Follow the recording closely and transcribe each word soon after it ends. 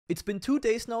It's been 2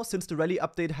 days now since the rally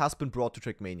update has been brought to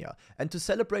TrackMania, and to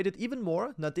celebrate it even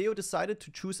more, Nadeo decided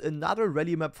to choose another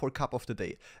rally map for Cup of the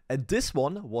Day, and this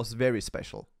one was very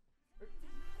special.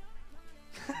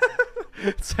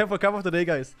 It's time for Cup of the Day,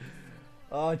 guys.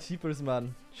 Oh, jeepers,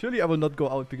 man. Surely I will not go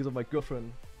out because of my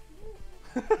girlfriend.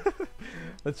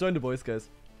 Let's join the boys, guys.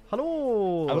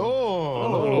 Hello!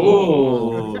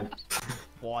 Hello! Hello!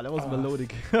 Wow, that was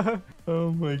melodic.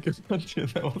 Oh my god, dude,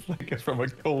 that was like from a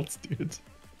cold, dude.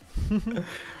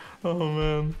 Oh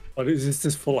man. What is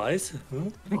this full ice? Huh?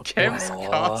 Cam's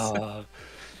cars.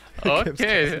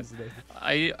 Okay.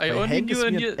 I only knew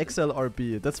a new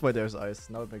XLRB. That's why there's ice.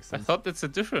 Now it makes I sense. thought that's a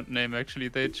different name actually.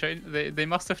 They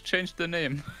must have changed the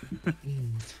name.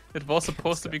 It was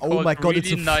supposed to be called Oh my god, really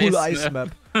it's a nice full ice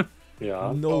map.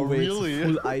 Yeah. No Oh, way, really? it's a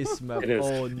full ice map. It is.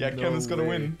 Oh Yeah, no Cam is gonna way.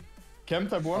 win. Cam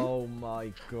type 1? Oh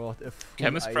my god, a full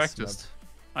Cam is ice practiced.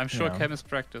 I'm sure Yeah. Cam is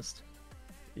practiced. Map.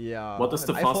 Yeah. What is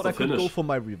the I thought faster I could go finish? for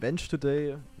my revenge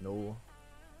today. No.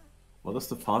 What is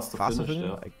the faster Faster finish?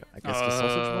 finish? Yeah. I guess the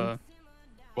sausage one.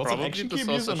 What's Probably an action the key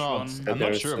use or sausage not? one. I'm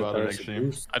not sure about it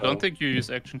actually. I don't think you use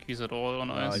action keys at all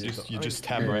on ice. You just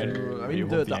tab right. I you mean,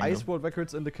 hold the ice angle. world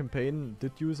records in the campaign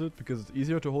did use it because it's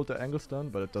easier to hold the angles down,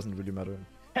 but it doesn't really matter.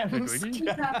 Really?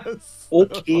 Yes.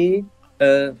 Okay.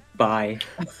 Bye.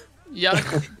 Yeah.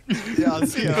 Yeah,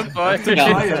 see ya. Goodbye.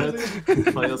 Quiet.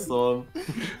 Firestorm.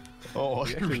 Oh, We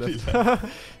I actually really left.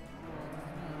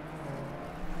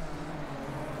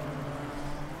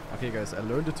 Okay, guys, I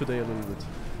learned it today a little bit.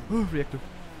 Reactor.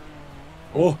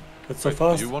 Oh, that's so Wait,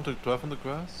 fast. do you want to drive on the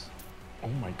grass? Oh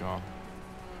my god.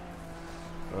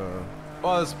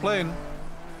 Oh, it's plane.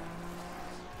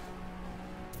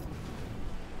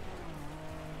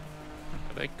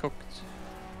 They cooked.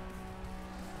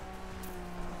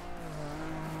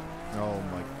 Oh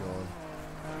my god.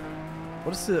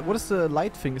 What is the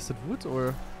light thing? Is it wood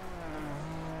or?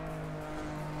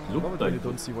 Look Probably like you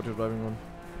don't see what you're driving on.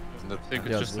 Isn't it? I think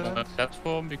Yeah, it's just it's a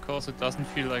platform because it doesn't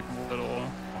feel like wood at all.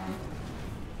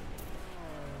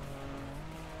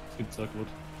 It's like wood.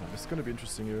 Oh, it's gonna be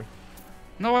interesting here.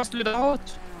 No, I slid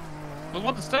out. But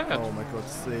what is that? Oh my god,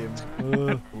 same.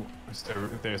 Ooh,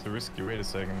 there's the risky. Wait a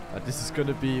second. This is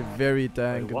gonna be very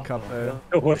dank in What? cup. Oh,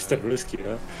 what's that risky,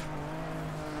 huh?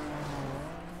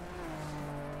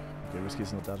 Okay, risky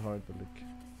is not that hard, but like.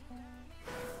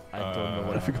 I don't know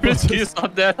what I think about Risky this. is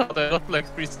not that hard. I got like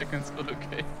 3 seconds, but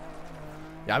okay.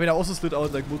 Yeah, I mean, I also slid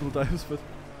out like multiple times, but.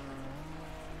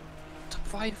 Top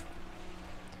 5.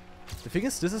 The thing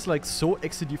is, this is like so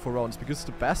XCD for rounds because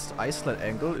the best ice slide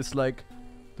angle is like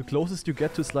the closest you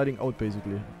get to sliding out,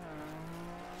 basically.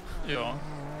 Yeah.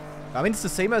 I mean, it's the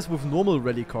same as with normal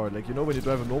rally car. Like, you know, when you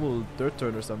drive a normal dirt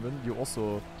turn or something, you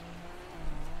also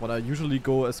wanna usually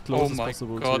go as close Oh as my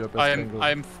possible to your god, best angle.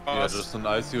 I'm Yeah, fast. just on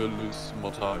ice you lose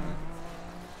more time.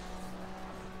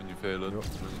 When you fail it, Yep.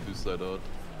 when you do slide out.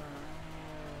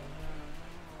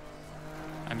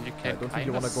 I mean, you I can don't think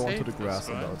you wanna go onto the grass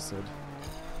on the outside.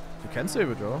 You can save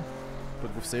it, though.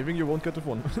 But with saving, you won't get the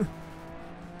one.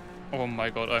 Oh my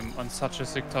god, I'm on such a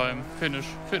sick time. Finish,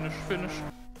 finish, finish.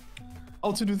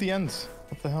 Oh, to do the end.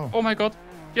 What the hell? Oh my god.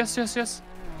 Yes, yes, yes.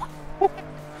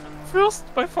 First,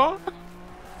 by far.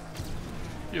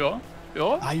 Yeah,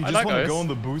 yeah. Ah, you I just like want to ice. go on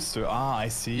the booster. Ah, I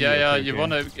see. Yeah, Okay, yeah, okay. you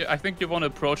wanna. I think you wanna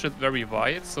approach it very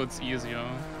wide, so it's easier.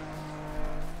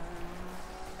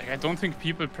 Like, I don't think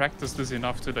people practice this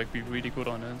enough to like be really good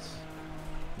on it.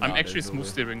 I'm Nah, actually there's no smooth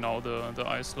way. steering now the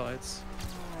ice slides.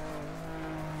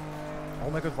 Oh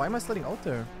my god, why am I sliding out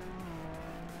there?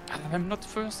 I'm not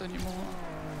first anymore.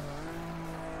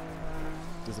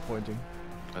 Disappointing.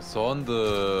 I saw on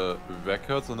the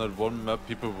records on that one map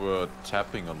people were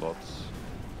tapping a lot.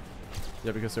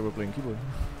 Yeah, because they were playing keyboard.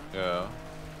 Yeah.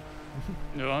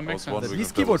 Yeah, I makes was sense. wondering At least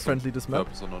if there keyboard was some friendly, this map.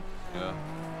 purpose or not. Yeah.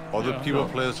 All the Yeah. keyboard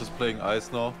Yeah. players just playing ice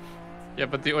now. Yeah,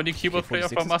 but the only keyboard player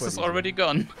 46 from is us quite is easy. already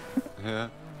gone. Yeah.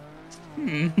 I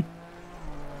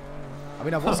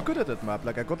mean, I was good at that map.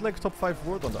 Like, I got like top 5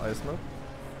 world on the ice map.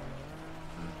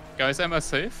 Guys, am I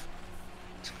safe?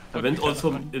 I went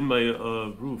also in my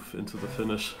roof into the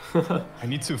finish. I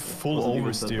need to full Wasn't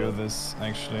even that oversteer bad. this,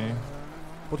 actually.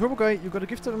 But Turbo Guy, you got a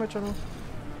gift on my channel?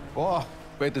 Oh,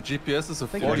 Wait, the GPS is a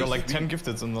Thank I you. got like 10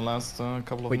 gifteds in the last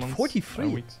couple of Wait, months. 43?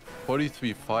 Weeks.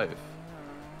 43.5.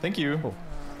 Thank you. Oh.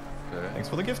 Okay. Thanks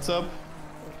for the gift sub.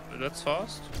 That's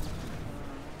fast.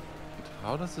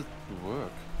 How does it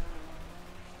work?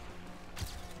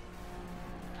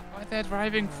 Why they're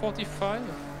driving 45?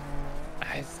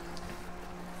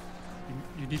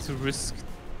 You need to risk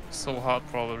so hard,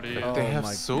 probably. Oh They have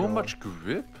my so God. much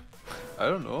grip? I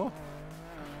don't know.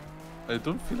 I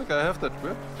don't feel like I have that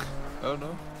grip. I don't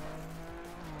know.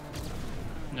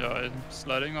 Yeah, I'm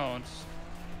sliding out.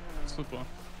 Super.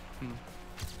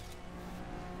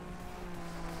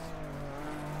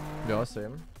 Yeah,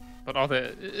 same. But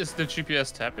is the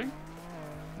GPS tapping?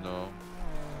 No,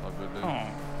 not really. Oh.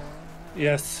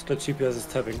 Yes, the GPS is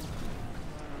tapping.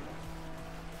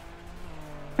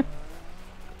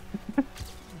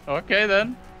 Okay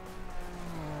then.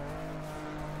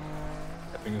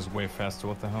 Tapping is way faster,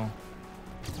 what the hell?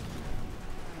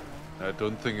 I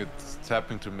don't think it's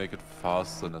tapping to make it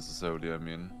faster necessarily, I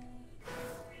mean.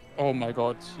 Oh my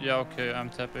god. Yeah, okay, I'm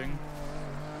tapping.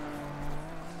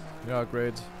 Yeah,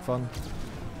 great. Fun.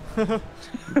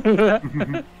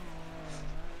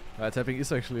 Tapping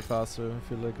is actually faster, I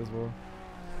feel like, as well.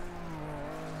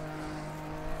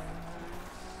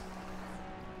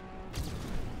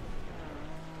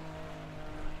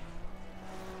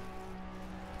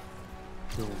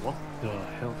 Yo, what the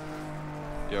hell?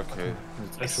 Yeah, okay.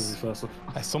 It's actually faster.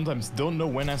 I sometimes don't know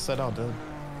when I set out. That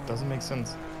doesn't make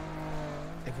sense.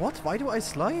 Hey, what? Why do I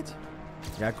slide?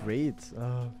 Yeah, great.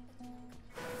 I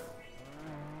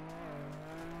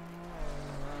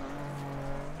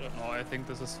don't know, I think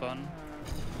this is fun.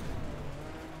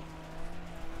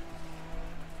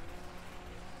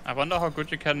 I wonder how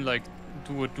good you can like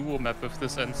do a duo map with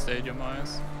this end stadium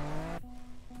eyes.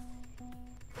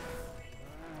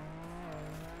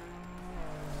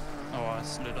 Oh, I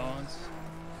slid out.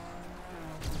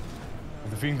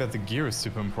 The feeling that the gear is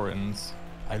super important.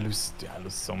 I lose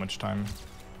so much time.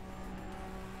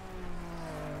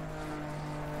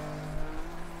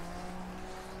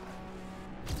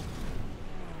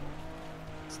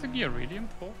 Is the gear really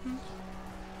important?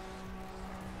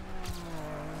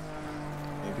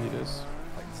 Maybe it is.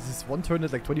 Like, this one turn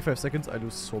at like 25 seconds, I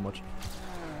lose so much.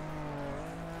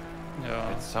 Yeah.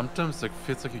 It sometimes like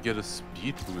feels like you get a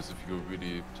speed boost if you go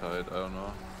really tight, I don't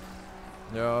know.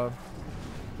 Yeah.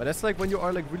 But that's like when you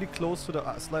are like really close to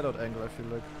the slide out angle, I feel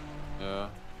like. Yeah.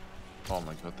 Oh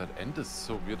my god, that end is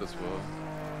so weird as well.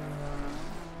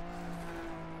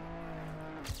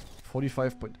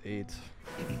 45.8. It's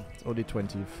only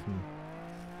 20.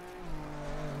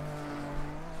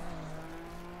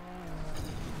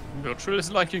 Virtual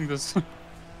is liking this.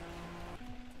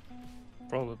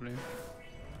 Probably.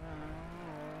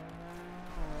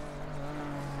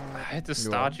 At the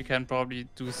start you can probably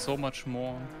do so much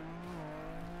more.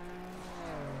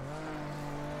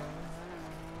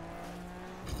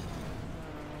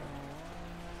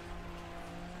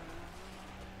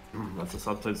 That's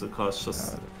sometimes the car's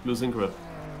just losing grip.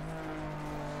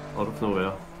 Out of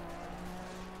nowhere.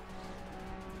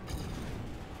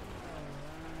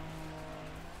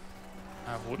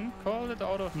 I wouldn't call it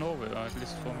out of nowhere, at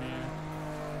least for me.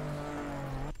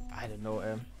 I don't know,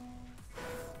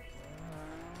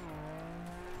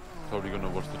 Probably gonna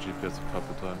watch the GPS a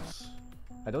couple times.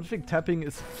 I don't think tapping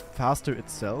is faster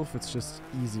itself, it's just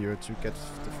easier to get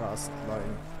the fast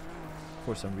line.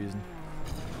 For some reason.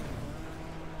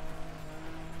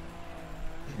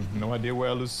 No idea where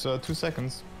I lose 2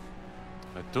 seconds.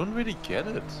 I don't really get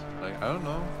it. Like, I don't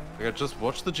know. Like, I just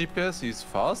watch the GPS, he's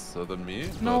faster than me.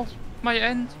 No, but my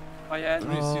end. My I end.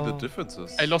 don't really see the Oh.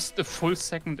 differences. I lost a full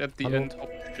second at the Hello? end. Oh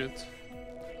shit.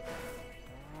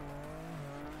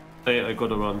 Hey, I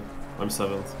gotta run. I'm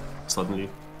 7th. Suddenly.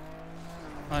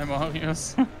 Hi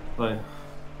Marius. Bye.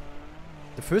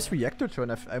 The first reactor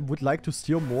turn, I would like to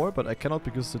steer more, but I cannot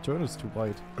because the turn is too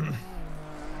wide.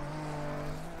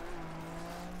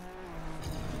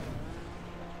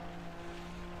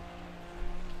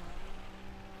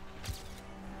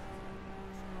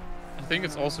 I think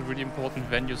it's also really important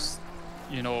when you,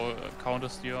 counter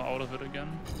steer out of it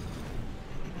again.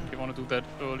 You want to do that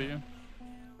early.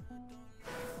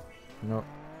 No.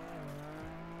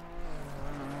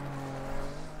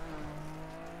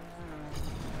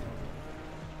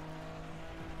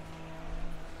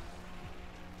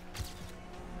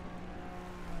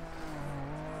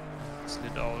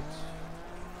 Slid out.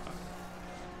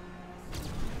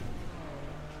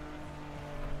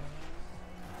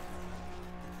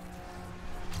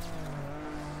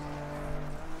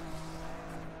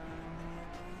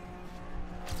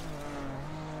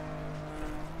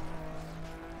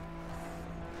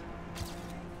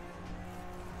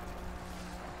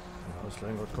 I was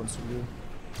letting out constantly.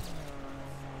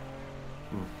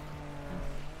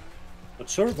 Not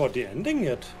sure about the ending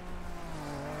yet.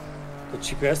 The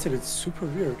GPS did it super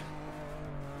weird.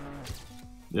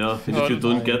 Yeah, if you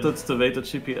don't get it the way the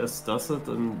GPS does it,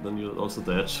 then you're also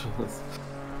dead.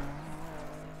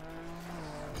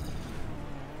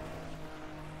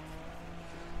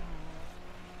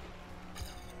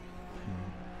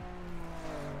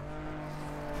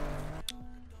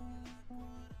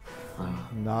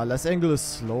 Nah, less angle is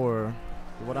slower.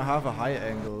 You wanna have a high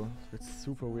angle. It's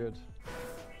super weird.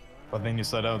 But then you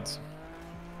slide out.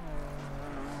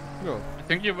 No. I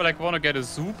think you like want to get a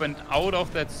zoop, and out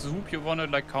of that zoop you want to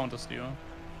like counter steer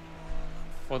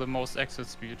for the most exit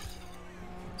speed.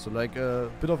 So like a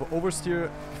bit of oversteer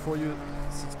before you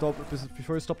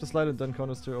stop the slide and then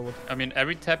counter steer or what? I mean,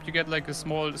 every tap you get like a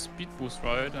small speed boost,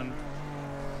 right? And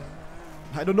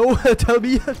I don't know. Tell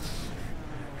me.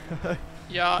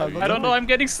 yeah, I'm not I don't know. happy. I'm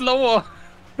getting slower.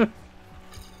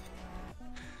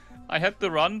 I had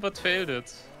the run but failed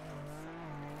it.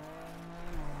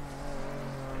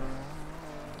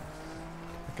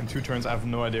 Like in 2 turns, I have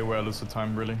no idea where I lose the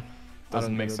time, really.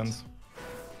 Doesn't make get it. sense.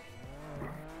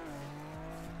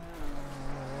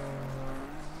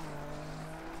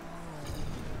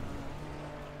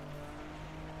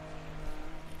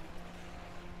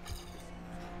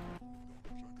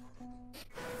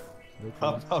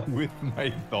 I'm with my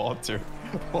daughter.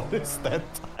 What is that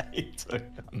title?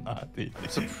 I'm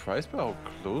surprised by how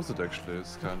close it actually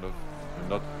is, kind of. I mean,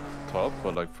 not top,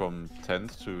 but like from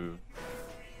 10th to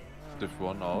div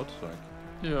 1 out. Like.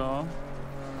 Yeah.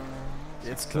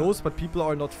 It's close, but people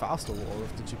are not fast overall.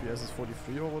 If the GPS is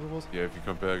 43 or what it was. Yeah, if you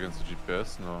compare against the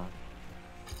GPS, no.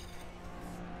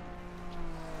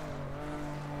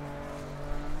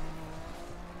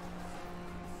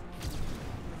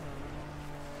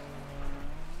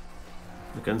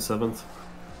 Again 7th.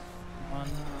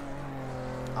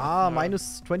 Ah,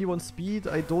 minus 21 speed.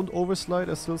 I don't overslide.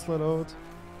 I still slide out.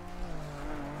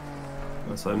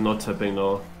 So I'm not tapping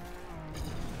now.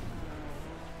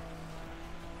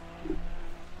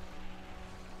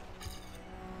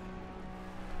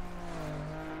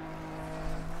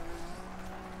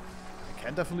 I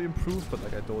can definitely improve, but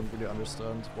like I don't really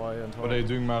understand why and how. What are you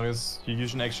doing, Marius? You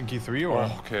using action key 3 or?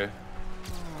 Oh, okay.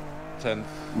 10th.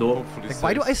 No. Hopefully Like,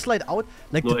 why do I slide out?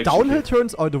 Like, No, the actually- downhill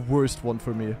turns are the worst one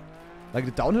for me. Like,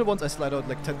 the downhill ones I slide out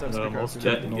like 10 times quicker. most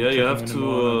Yeah, no yeah, you have checking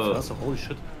anymore, to faster. Holy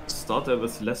shit. start there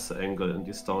with less angle in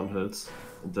these downhills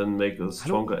and then make a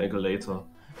stronger angle later.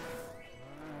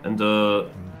 And the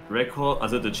record,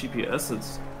 also the GPS,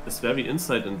 is very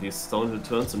inside in these downhill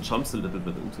turns and jumps a little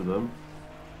bit into them.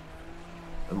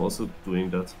 I'm also doing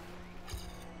that.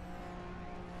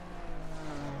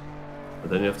 But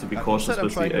then you have to be cautious I'm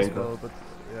with trying the as angle. well, but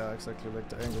yeah, exactly, like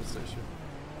the angle's the issue.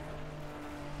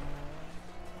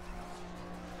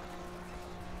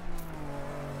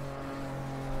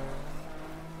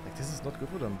 Like, this is not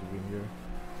good what I'm doing here.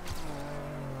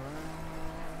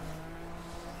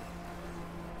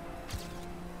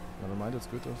 Never mind, it's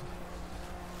good.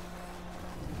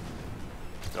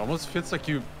 It almost feels like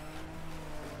you.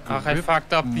 Ach, I grip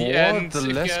fucked up the more end the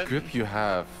less again. grip you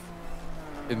have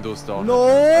in those downhills.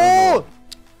 No!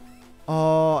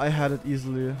 Oh, I had it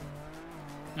easily.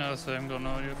 Yeah, same. Don't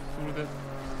know. You threw that.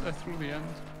 I threw the end.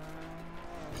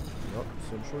 Yep,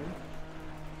 essentially.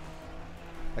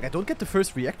 Like, I don't get the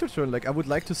first reactor turn. Like, I would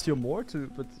like to steer more to,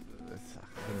 but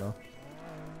I don't know.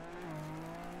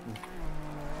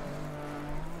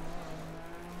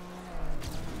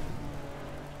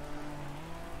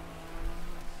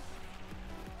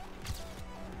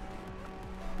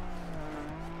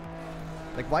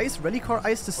 Like, why is rally car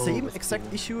ice the same that's exact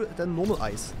cool. issue than normal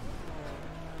ice?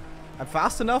 I'm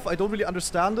fast enough, I don't really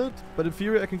understand it, but in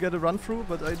theory I can get a run through,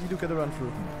 but I need to get a run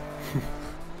through.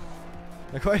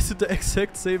 Like, why is it the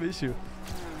exact same issue?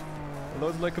 Although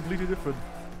it's like completely different.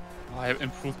 I have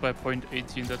improved by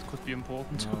 0.18. That could be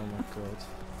important. Oh my god.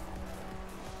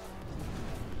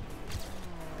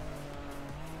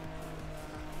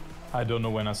 I don't know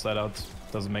when I slide out.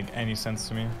 Doesn't make any sense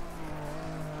to me.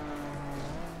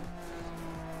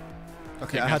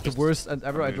 Okay, Yeah, I had the just- worst and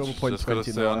ever. I You drove a just point gotta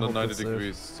 20 stay now. I under hope 90 that's safe.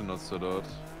 degrees to not set out.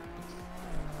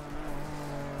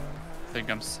 I think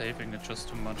I'm saving it just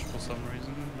too much for some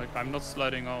reason. Like, I'm not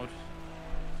sliding out.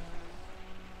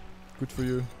 Good for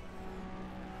you.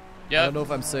 I Yeah, don't know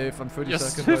if I'm safe. I'm 30 you're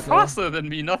seconds still right now. faster than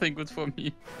me. Nothing good for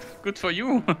me. Good for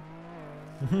you.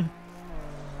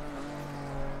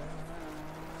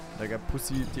 Like, I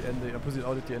pussied the ending. I pussied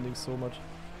out at the ending so much.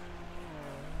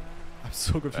 I'm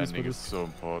so confused by Ending is this. so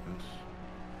important.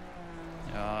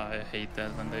 Yeah, I hate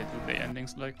that when they do the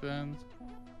endings like that.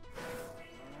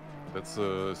 That's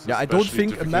Yeah, I don't especially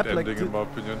think a map difficult like ending, in thi- my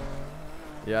opinion.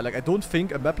 Yeah, like, I don't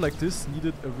think a map like this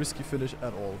needed a risky finish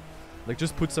at all. Like,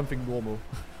 just put something normal.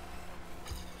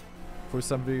 For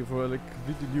something, for like,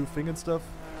 completely new thing and stuff.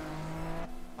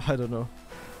 I don't know.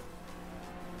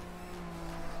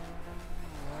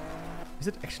 Is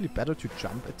it actually better to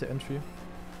jump at the entry?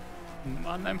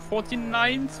 Man, I'm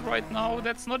 49th right now.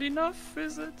 That's not enough,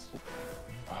 is it?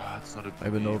 Ah, it's not a I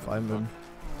don't know if big I'm fuck. in.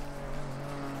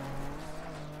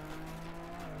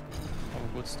 Oh,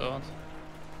 good start.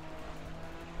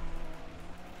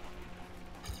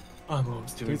 I'm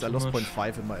always I doing think I too lost much.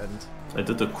 0.5 in my end. I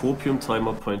did a copium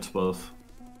timer 0.12.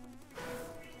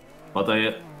 But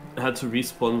I had to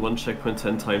respawn one checkpoint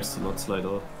 10 times to not slide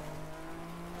out.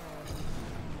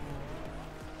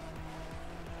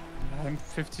 I'm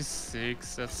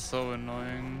 56, that's so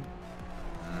annoying.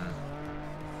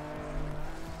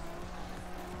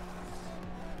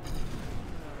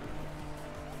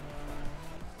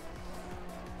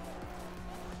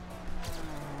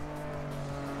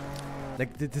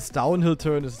 Like this downhill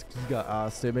turn is giga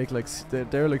ass. They make like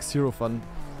they're like zero fun.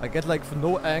 I get like for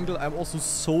no angle. I'm also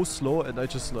so slow and I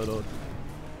just slide out.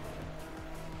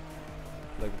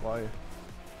 Like why?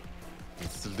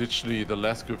 It's literally the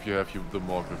less grip you have, the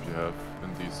more grip you have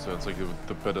in these turns. Like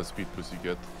the better speed boost you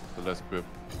get, the less grip,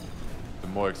 the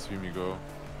more extreme you go.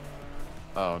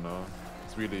 I don't know.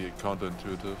 It's really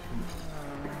counterintuitive.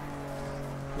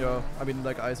 Yeah, I mean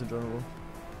like ice in general.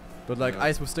 But like Yeah.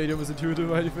 ice with stadium is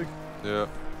intuitive or anything. Yeah.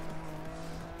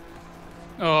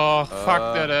 Oh,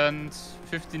 fuck that end.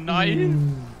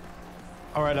 59.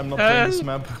 Alright, I'm not playing this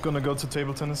map. Gonna go to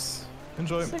table tennis.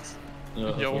 Enjoy.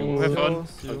 Yeah, Yo, have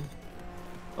fun.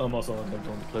 I'm also not going to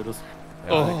play this.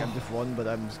 Yeah, Oh. like I'm div 1, but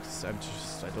I'm just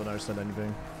I don't understand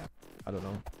anything. I don't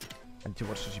know. I need to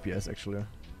watch the GPS actually.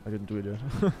 I didn't do it yet.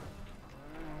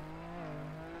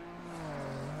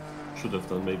 Should have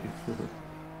done maybe.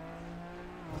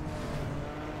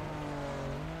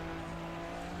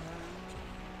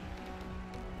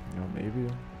 Yeah, maybe.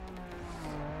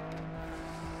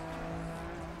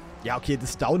 Yeah, okay,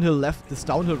 this downhill left, this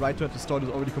downhill right turn at the start is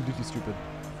already completely stupid.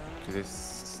 Okay, they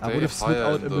I would have slid higher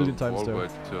out in a million the times there. wall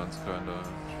right turns, kinda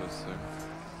interesting.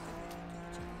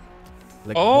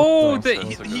 Like, Oh, what the-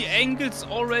 sense, I he guess. angles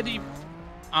already.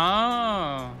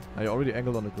 Ah. I already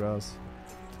angled on the grass.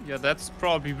 Yeah, that's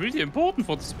probably really important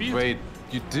for the speed. Wait,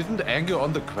 you didn't angle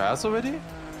on the grass already?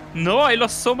 No, I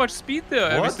lost so much speed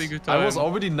there every What? single time. I was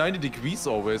already 90 degrees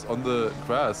always on the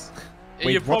grass.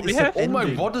 Wait, you what probably is that have. Oh my,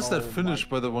 ending? what is that Oh finish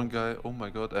my by the one guy? Oh my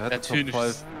god, I had That the top finish 5.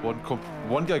 is-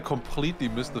 One guy completely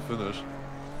missed the finish.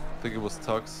 I think it was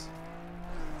Tux.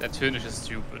 That finish is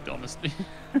stupid, honestly.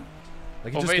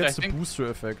 Like he Oh, just wait, gets I the think- booster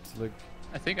effect. Like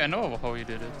I think I know how he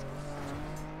did it.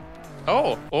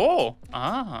 Oh,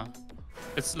 ah.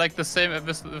 It's like the same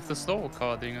with the slow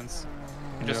car dingens.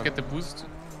 You just Yeah. get the boost.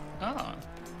 Ah.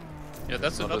 Yeah,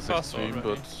 that's a Not lot as faster extreme,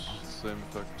 already. but same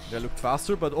effect. they looked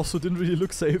faster, but also didn't really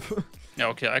look safe. Yeah,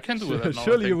 okay, I can do that now. I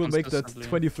Surely think, you will make that consistently.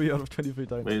 23 out of 23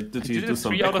 times. Wait, did I he did do it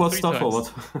some 3 out of backward 3 stuff or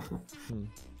times.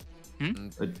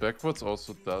 what? And backwards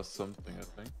also does something, I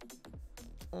think.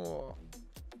 Oh.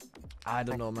 I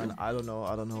don't know, man. I don't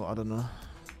know.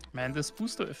 Man, this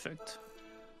booster effect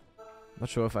Not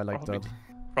sure if I like Probably. that.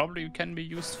 probably can be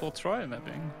used for trial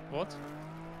mapping. What?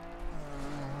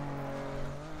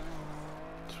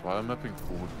 Trial mapping?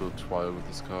 Who would build trial with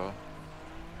this car?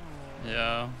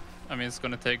 Yeah. I mean, it's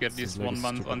gonna take at Seems least like a 1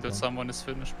 month stupid until one. someone is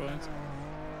finished, right?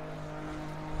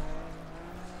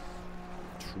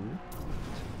 True.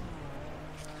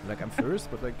 Like I'm first,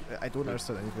 but like I don't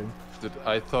understand anything.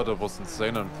 I thought I was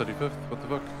insane on 35th. What the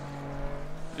fuck?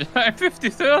 Yeah, I'm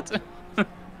 53rd!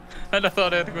 And I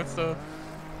thought I had a good start.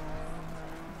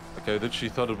 Okay, I literally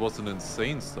thought it was an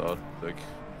insane start. Like,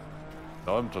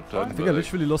 now I'm top 10. I think I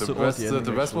literally lost the it all at rest, the ending,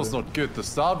 the rest was actually. not good. The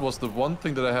start was the one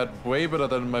thing that I had way better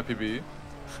than my PB.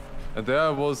 And there I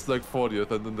was like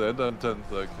 40th, and in the end I'm 10th.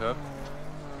 Like, huh?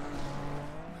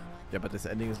 Yeah, but this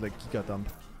ending is like giga dump.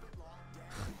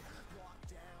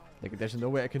 Like there's no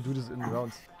way I can do this in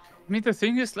rounds. I mean, the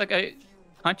thing is, like,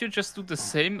 can't you just do the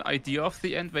same idea of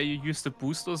the end where you use the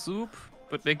booster soup,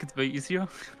 but make it way easier?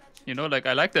 You know, like,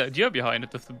 I like the idea behind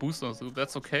it with the booster soup,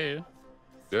 that's okay.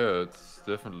 Yeah, it's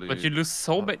definitely. But you lose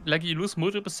so like, you lose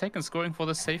multiple seconds going for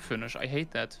the safe finish. I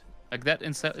hate that. Like, that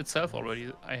in itself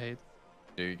already, I hate.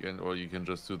 Or you can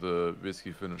just do the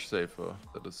whiskey finish safer.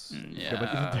 That is. Yeah, but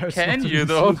even there's can not you a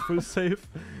though? full save.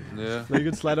 Yeah. Like you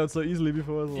can slide out so easily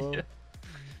before as well. Yeah.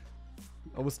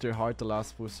 Almost steer hard the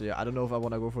last booster. Yeah, I don't know if I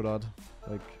wanna go for that.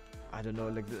 Like, I don't know.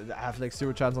 Like I have like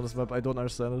 0 chance on this map. I don't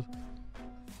understand it.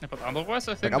 Yeah, but otherwise,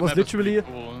 I think I the was map is pretty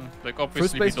literally cool. Like,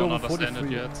 obviously, we place don't over understand it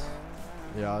 43. yet.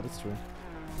 Yeah, that's true.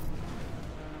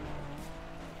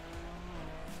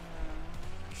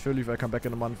 Surely if I come back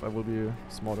in a month, I will be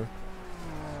smarter.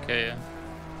 Okay, yeah.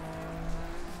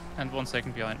 And 1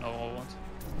 second behind now, or what?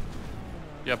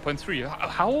 Yeah, 0.3.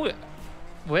 How?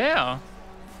 Where?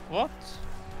 What?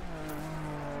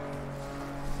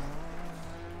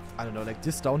 I don't know, like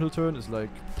this downhill turn is like...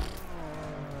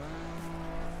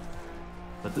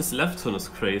 But this left turn is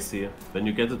crazy. When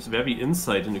you get it very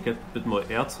inside and you get a bit more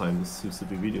airtime, this seems to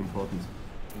be really important.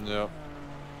 Yeah.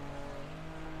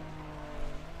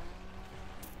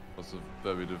 Also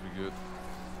very difficult.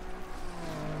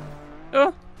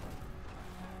 Yeah.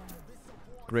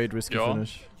 Great risky Yeah.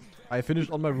 finish. I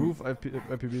finished on my roof. I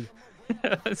PB'd.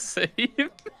 Same.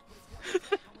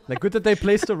 Like good that they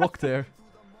placed a rock there.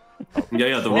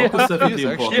 Yeah, the rock is definitely He's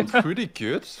actually important. pretty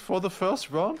good for the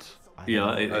first round.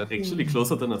 Yeah, actually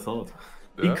closer than I thought.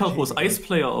 Yeah. Icar was ice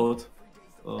player out.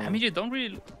 I mean, you don't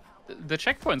really. The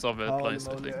checkpoints are well placed,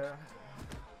 I think.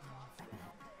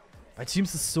 It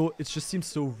seems so. It just seems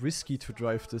so risky to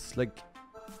drive this. Like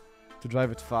to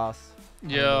drive it fast.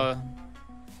 Yeah.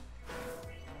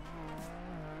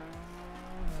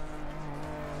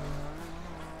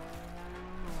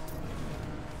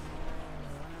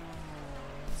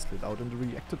 Slid out in the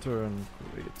reactor turn.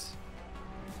 Great.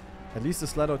 At least the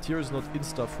slide out here is not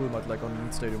insta full mud like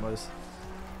on Stadium Ice.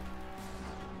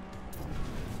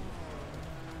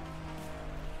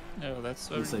 Yeah, that's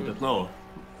You very say good. that now.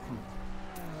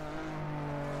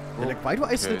 Yeah, like why do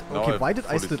I slid? now Okay, I've why did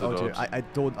I fully slid out slid here? I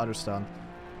don't understand.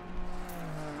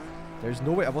 There's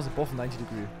no way I was above 90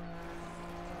 degree.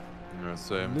 Yeah,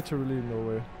 same. Literally no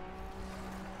way.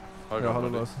 I Yeah, got hello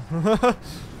money. Lars.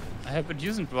 I have been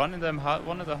using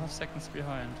 1.5 seconds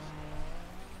behind.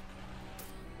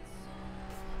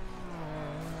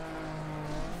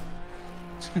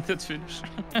 That finish.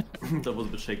 That was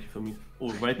a bit shaky for me.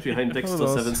 Oh, right behind Dexter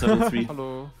Hello. 773.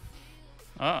 Hello.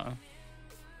 Ah.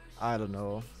 I don't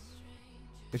know.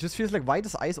 It just feels like why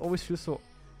does ice always feel so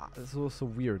so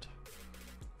weird?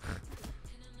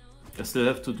 I still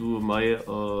have to do my,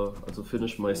 also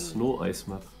finish my snow ice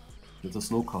map with the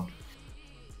snow car.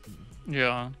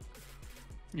 Yeah.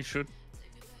 You should.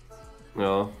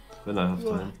 Yeah, when I have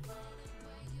time.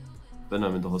 When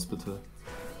I'm in the hospital.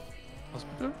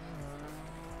 Hospital?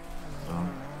 Yeah.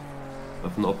 I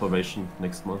have an operation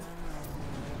next month.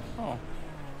 Oh.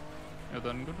 Yeah,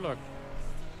 then good luck.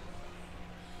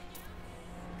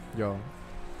 Yeah.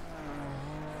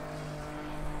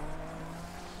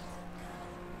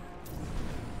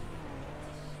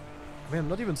 I mean, I'm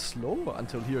not even slow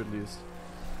until here at least.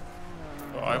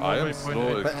 Oh, I am already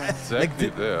slow But, exactly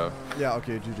like, there. Yeah,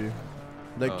 okay, GG.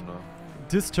 Like, Oh, no.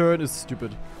 this turn is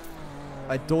stupid.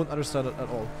 I don't understand it at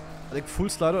all. Like, full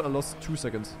slider, I lost 2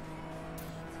 seconds.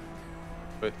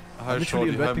 Wait, I'm hi literally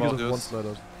Shorty, in hi red because of one Marius.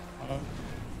 slider.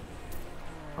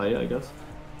 I guess.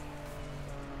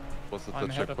 Was it I'm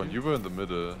the ahead of checkpoint? you. You were in the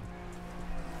middle.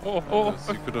 Oh,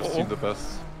 You could have seen the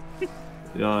best.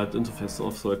 Yeah, I had interface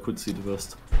off so I could see the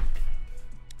rest.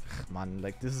 Man,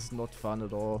 like, this is not fun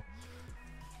at all.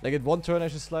 Like, at one turn I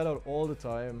just slide out all the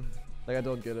time. Like, I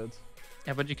don't get it.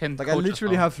 Yeah, but you can. Like, I coach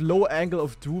literally yourself. have low angle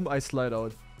of doom, I slide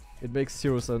out. It makes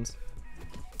 0 sense.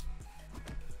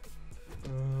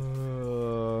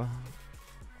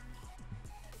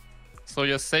 So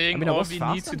you're saying I mean, I all was we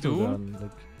fast need to until do then,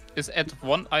 like, is add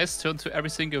one ice turn to every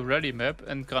single rally map,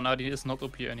 and Granadi is not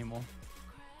OP anymore.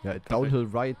 yeah, downhill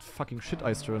right fucking shit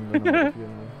ice turn. Then I'm not happy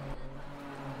anymore.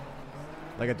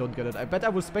 Like, I don't get it. I bet I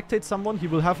will spectate someone, he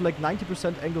will have like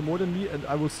 90% angle more than me, and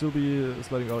I will still be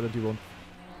sliding out and he won't.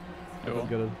 I Yeah. don't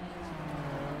get it.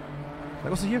 Like,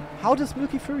 also here, how does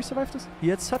Milky Fury survive this? He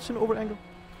had such an over angle.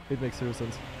 It makes 0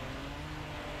 sense.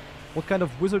 What kind of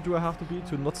wizard do I have to be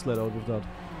to not slide out with that?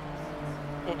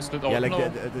 Oh, is that Yeah, like, no?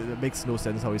 that makes no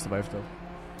sense how he survived that.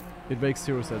 It makes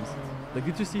 0 sense. Like,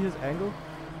 did you see his angle?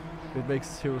 It makes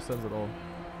 0 sense at all.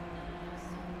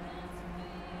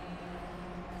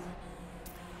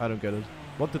 I don't get it.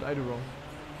 What did I do wrong?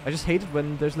 I just hate it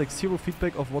when there's like 0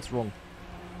 feedback of what's wrong.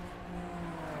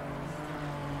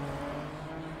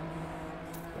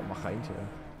 Oh, mach rein, ja.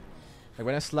 Like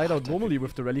when I slide out normally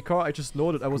with the rally car, I just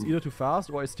know that I was either too fast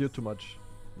or I steered too much.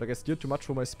 Like I steered too much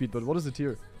for my speed, but what is it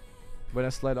here? When I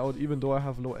slide out, even though I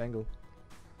have low angle.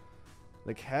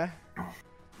 Like, huh?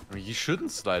 I mean, you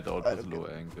shouldn't slide out with low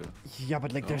angle. Yeah,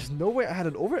 but like No. there's no way I had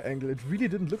an over angle. It really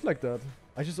didn't look like that.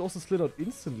 I just also slid out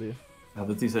instantly. Yeah,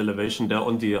 with this elevation there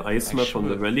on the ice map on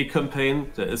the rally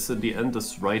campaign, there is in the end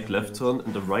this right-left turn,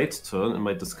 and the right turn in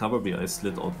my Discovery I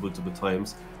slid out multiple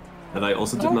times. And I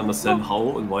also didn't understand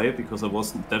how and why, because I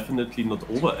wasn't definitely not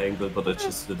over angled, but I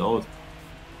just slid out.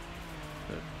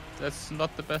 That's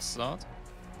not the best start.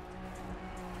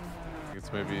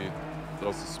 It's maybe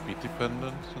also speed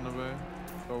dependent in a way,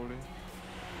 probably.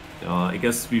 Yeah, I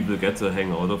guess we will get the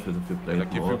hang out of it if we play Like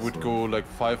it if more. we would so- go like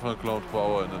 500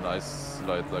 km/h in an ice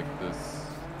slide like this,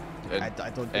 and I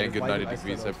don't get it. angle Why do 90 I slide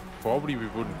degrees, out? probably we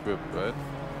wouldn't grip, right?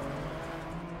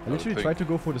 I literally think- tried to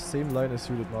go for the same line as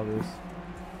you did, Marius.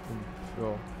 And,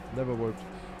 yeah, never worked.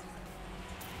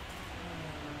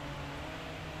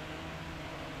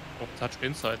 Oh, touch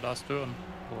inside last turn.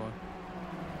 Or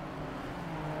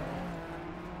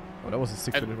Oh, that was a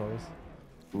sick And- finish, Marius.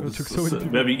 It took It's so many people.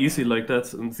 very easy like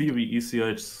that. In theory, easy,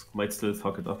 I just might still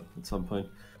fuck it up at some point.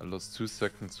 I lost 2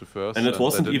 seconds to first. And it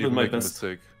wasn't I didn't even my make a best.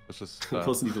 mistake. It's just It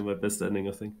wasn't even my best ending,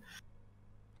 I think.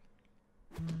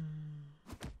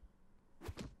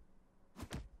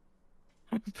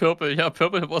 Purple, yeah,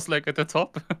 purple was like at the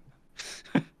top.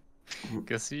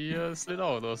 Guess he slid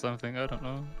out or something, I don't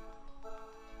know.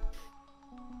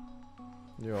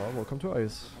 Yeah, welcome to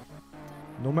ice.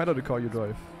 No matter the car you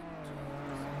drive.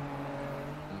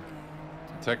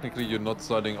 Technically, you're not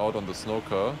sliding out on the snow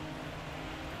car.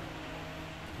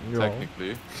 Yeah.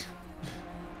 Technically.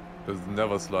 There's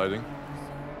never sliding.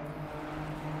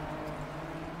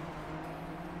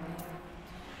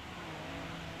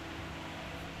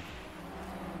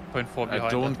 Point 4 I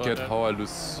behind. don't thought get that. how I lose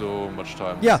so much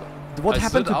time. Yeah, what I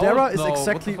happened to slid Dara out is now, what the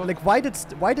exactly fuck? like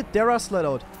why did Dara slide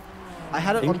out? I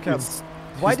had it on cam.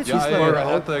 Why did he Yeah, slide I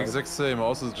out? had the exact same. I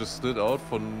also just slid out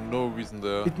for no reason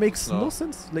there. It makes no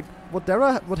sense. Like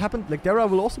what happened? Like Dara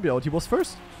will also be out. He was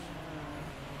first.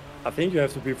 I think you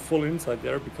have to be full inside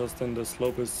there because then the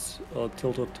slope is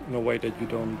tilted in a way that you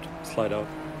don't slide out.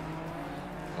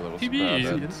 Oh, that was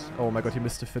PB. bad. Oh my god, he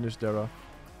missed the finish, Dara.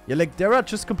 Yeah, like Dara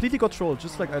just completely got trolled,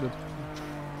 just like I did.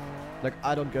 Like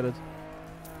I don't get it.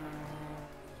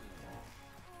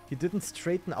 He didn't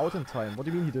straighten out in time. What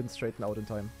do you mean he didn't straighten out in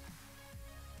time?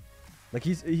 Like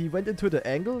he went into the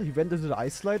angle, he went into the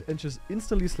ice slide and just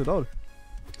instantly slid out.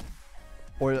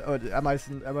 Or am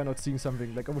I not seeing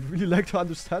something? Like I would really like to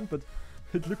understand, but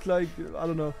it looked like I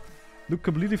don't know, looked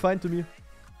completely fine to me.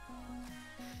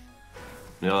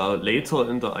 Yeah, later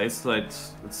in the ice slide,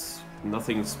 it's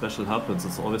nothing special happens.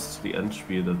 It's always to the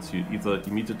entry that you either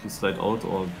immediately slide out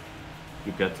or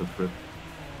you get the grip.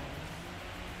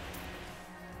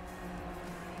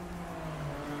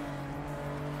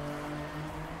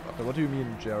 So what do you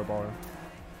mean, JR bar?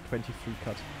 23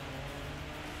 cut.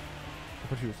 I'm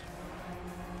confused.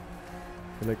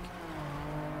 Like,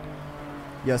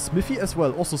 yeah, Smithy as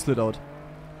well also slid out.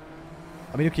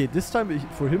 I mean, okay, this time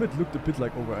for him it looked a bit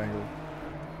like over angle.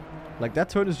 Like that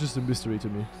turn is just a mystery to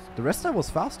me. The rest time was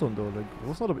fast on though. Like it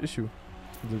was not an issue.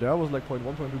 There was like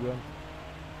 0.1, 0.2 grand.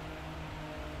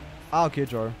 Ah, okay,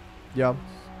 Jar. Yeah,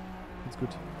 it's good.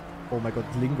 Oh my god,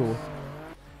 Lingo.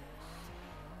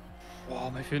 Wow,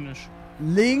 my finish.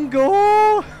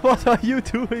 Lingo! What are you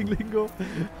doing, Lingo?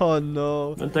 Oh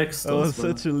no. And Dex That was does,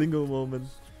 man. such a Lingo moment.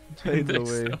 Ain't no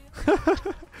way.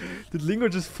 Dexter. Did Lingo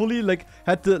just fully like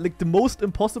had the most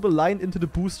impossible line into the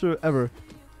booster ever?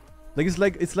 Like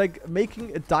it's like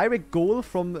making a direct goal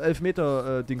from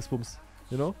Elfmeter Dingsbums,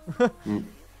 you know?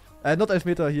 Not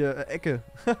Elfmeter here, Ecke.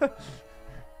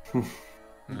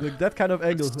 Like that kind of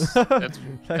angle. That's Like,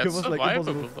 that's it was like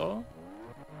impossible. survivable though.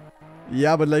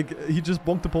 Yeah, but like he just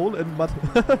bonked the pole and mud.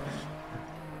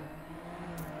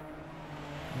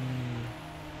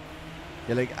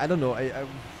 Yeah, like I don't know. I'm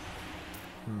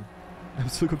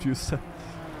so confused.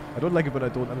 I don't like it when I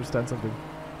don't understand something.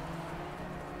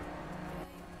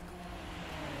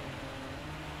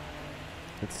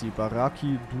 Let's see,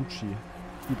 Baraki Ducci.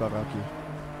 Ibaraki.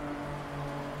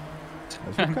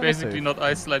 That's what I'm can I basically say? not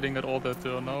ice sliding at all that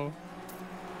turn now.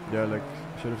 Yeah, like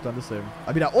should have done the same.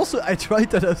 I mean, I tried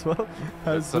that as well.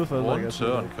 I It's still that felt one like I should,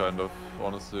 turn, like- kind of,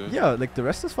 honestly. Yeah, like the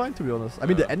rest is fine to be honest. I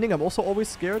mean, the Yeah. ending I'm also always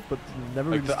scared, but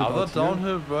never Like really the stood other out here.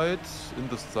 downhill right in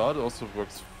the start also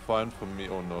works fine for me.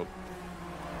 Oh no.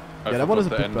 I Yeah, that one forgot is a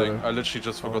the bit ending. better. I literally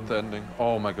just forgot the ending.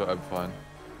 Oh my god, I'm fine.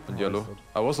 In Oh, yellow. is that-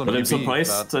 I was on But I'm PB,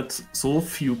 surprised man. that so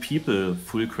few people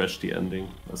full crashed the ending.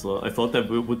 Also, I thought there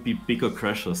would be bigger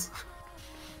crashes.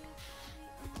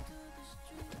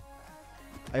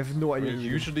 I have no I idea. mean,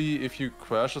 usually if you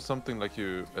crash or something, like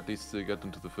you at least still get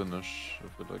into the finish. I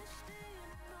feel like.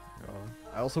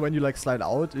 Also, when you like slide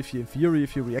out, if you in theory,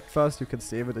 if you react fast, you can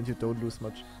save it and you don't lose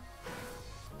much.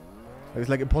 Like, it's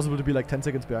like impossible to be like 10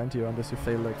 seconds behind here unless you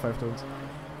fail like 5 turns.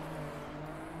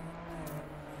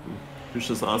 Fish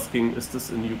is asking, is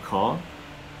this a new car?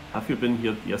 Have you been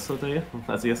here yesterday?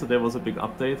 As yesterday was a big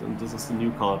update, and this is the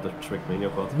new car that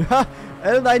TrackMania got.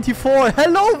 L94,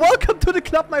 hello, welcome to the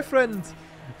club, my friend.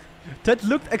 That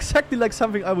looked exactly like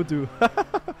something I would do.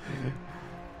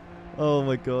 Oh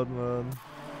my god, man.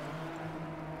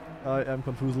 I am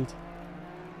confused.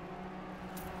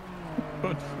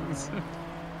 Confused.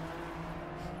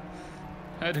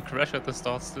 I had a crash at the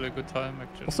start, still a good time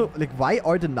actually. Also, like, why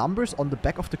are the numbers on the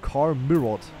back of the car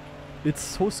mirrored? It's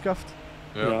so scuffed.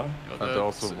 Yeah. Yeah. And they're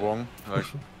also wrong. Like,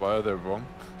 why are they wrong?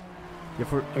 Yeah,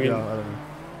 for I mean- yeah, I don't know.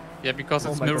 Yeah, because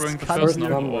Oh it's my God, mirroring the Scandia. first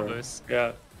number Number. always.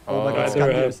 Yeah. Oh my god, Either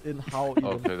Scandia have- is in how even?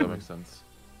 Okay, that makes sense.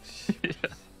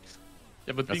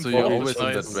 Yeah, but being So you're forward always is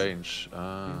in nice. that range.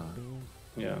 Ah,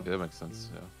 Yeah. yeah, that makes sense.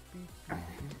 Yeah.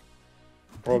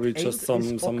 Probably It just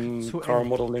ain't some is Bock car zu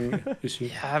modeling issue.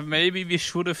 Yeah, maybe we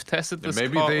should have tested this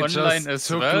Maybe car they online just as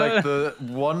took well. like the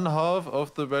one half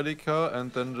of the rally car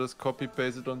and then just copy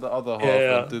pasted on the other half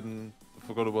Yeah. and didn't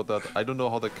forgot about that. I don't know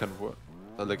how that can work,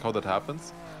 like how that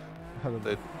happens. I don't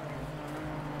know.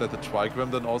 That the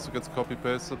trigram then also gets copy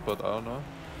pasted, but I don't know.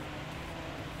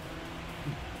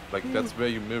 Like that's where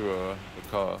you mirror the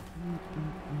car.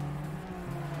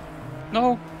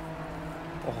 No.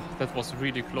 Oh, that was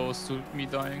really close to me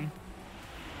dying.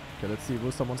 Okay, let's see.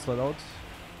 Will someone slide out?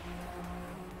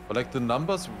 But like the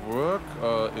numbers work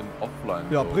in offline.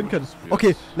 Yeah, though, Brinken. which is weird.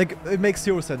 Okay, like it makes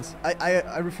zero sense.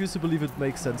 I refuse to believe it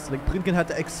makes sense. Like Brinken had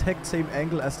the exact same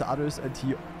angle as the others, and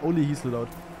he slid out.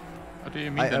 What do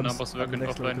you mean I the am numbers work I'm in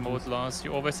next offline level mode, Lars?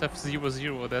 You always have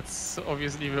 0-0. That's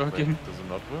obviously working. Wait, does it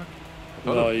not work? I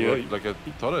thought No, it you- worked. Like I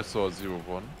thought I saw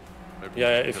 0-1. Maybe Yeah,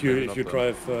 okay, if maybe you not then.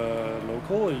 drive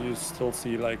local, you still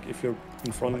see like if you're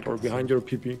in front or behind your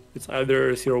PP, it's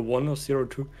either 0-1 or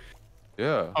 0-2.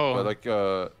 Yeah, Oh. but like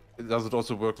does it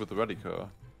also work with the rally car?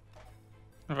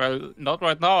 Well, not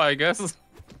right now, I guess.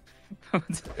 Yeah,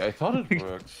 I thought it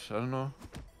worked. I don't know.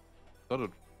 I thought it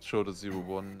showed a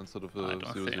 0-1 instead of a I don't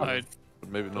 0-0. think I But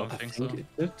maybe not. I think so. it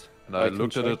did. And I can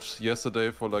looked at check. it yesterday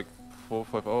for like 4 or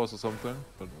 5 hours or something.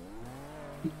 But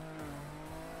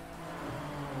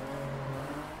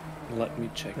Let me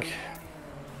check.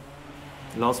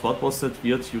 Lars, what was that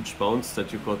weird huge bounce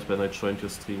that you got when I joined your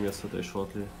stream yesterday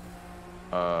shortly?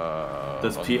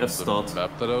 This on PF the start.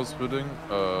 map that I was building,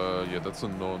 yeah, that's a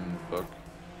known bug.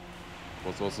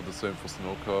 Was also the same for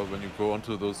Snowcar. When you go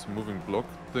onto those moving block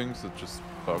things, it just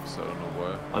bugs. I don't know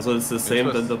why. Also it's the same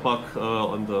than Interest- the bug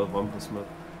on the Wampus map.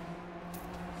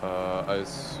 I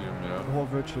assume, yeah. Oh,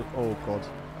 virtual. Oh god.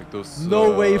 Like those.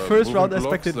 No way, first moving round blocks,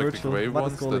 expected like virtual. the grey What is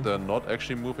ones calling? that are not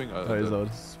actually moving. Oh, he's out.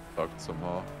 That's bugged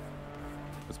somehow.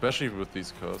 Especially with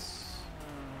these cars.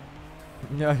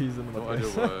 Yeah, he's in the No mud idea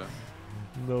race. why.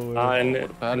 No way. And, What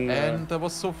a bad and, end. That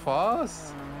was so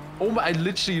fast. Oh my! I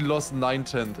literally lost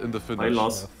 9/10 in the finish. Hi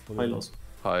Lars. Yeah, Hi Lars.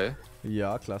 Hi.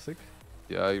 Yeah, classic.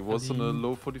 Yeah, I was on a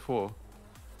low 44.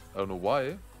 I don't know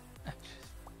why.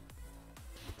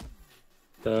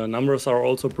 the numbers are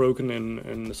also broken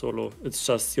in solo. It's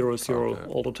just 0-0 Okay.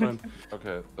 all the time.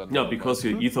 Okay, then. Yeah, never because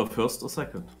mind. you're either first or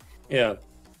second. Yeah.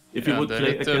 If you Yeah, would then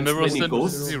play it, against mirrors many then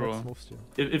ghosts, zero.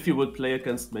 if you would play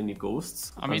against many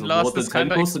ghosts, I mean, also Lars, more than this 10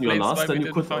 kinda ghosts in your explains why last, we then you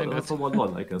didn't could find it. have a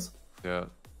 1-1, I guess. Yeah.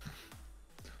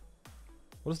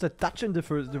 What is that Dutch in the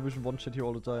first Division 1 chat here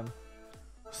all the time?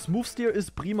 Smooth steer is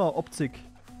prima optic.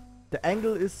 The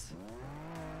angle is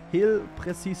heel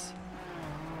precis.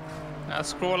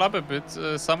 Scroll up a bit.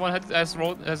 Someone has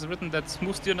written that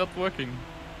smooth steer not working.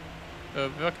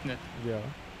 Worked net. Yeah.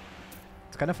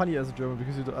 It's kind of funny as a German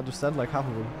because you don't understand like half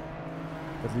of it.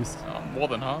 At least. More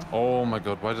than half. Oh my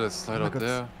god, why did I slide my out God.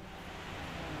 there?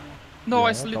 No, Yeah,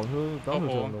 I slid. Downhill Oh,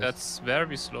 turn loss. that's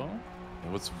very slow.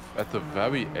 It was at the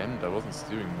very end, I wasn't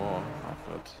steering more. Oh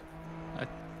god.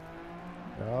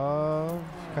 Yeah,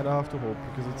 you kind of have to hope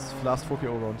because it's last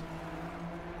 4KO round.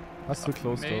 That's too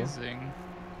close though. Amazing.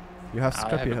 You have I have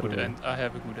Scrappy a ahead good of you. end. I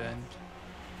have a good end.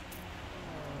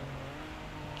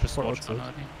 Just For watch outside.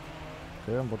 Kanadi.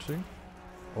 Okay, I'm watching.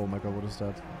 Oh my god, what is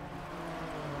that?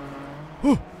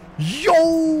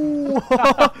 Yo!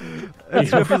 It's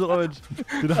Scrappy's orange.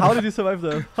 Dude, how did he survive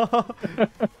that?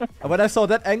 And when I saw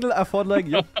that angle, I thought like,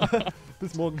 yep,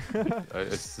 bis morgen. I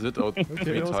slid out Okay,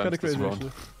 3 that was kind times of this crazy round.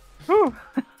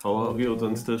 actually. How are you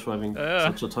then still driving Yeah.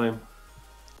 such a time?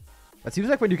 It seems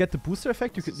like when you get the booster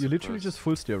effect, you This you is literally surprise. just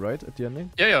full steer, right? At the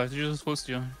ending? Yeah, you just full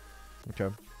steer.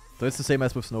 Okay. So it's the same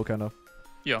as with snow, kind of.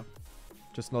 Yeah.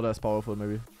 Just not as powerful,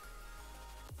 maybe.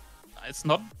 It's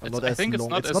not. Or It's, not I as think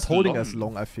long. it's not as holding long. as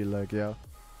long, I feel like, yeah.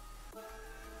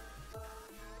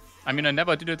 I mean, I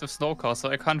never did it with snow cars, so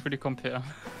I can't really compare.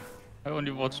 I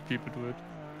only watched people do it.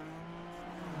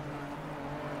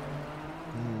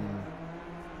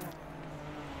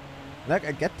 Like,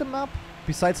 I get the map,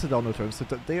 besides the downhill turns, so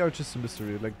they are just a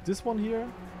mystery. Like, this one here,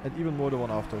 and even more the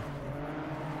one after.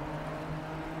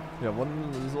 Yeah,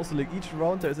 there's also like each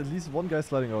round there's at least one guy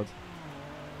sliding out.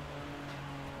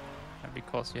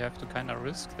 Because you have to kind of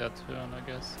risk that turn, I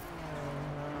guess.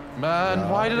 Man,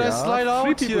 Yeah, why did I yeah, slide 3 out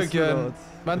people here slid again? out.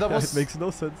 Man, that Yeah, was it makes no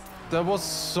sense. that was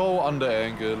so under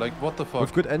angle. Like what the fuck?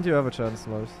 With good end, you have a chance,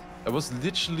 Lars. I was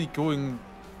literally going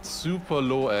super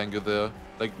low angle there,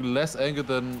 like less angle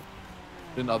than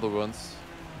in other ones.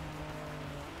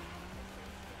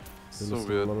 Still So is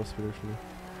weird. A lot of speed, actually.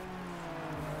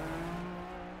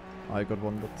 I got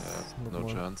one, but Yeah, not no more.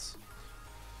 chance.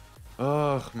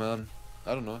 Ugh, man.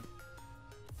 I don't know.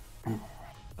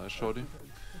 Nice shorty.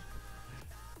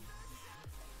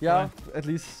 Yeah, at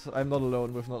least I'm not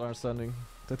alone with not understanding.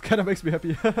 That kind of makes me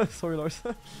happy. Sorry, Lars.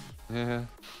 Yeah.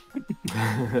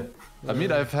 I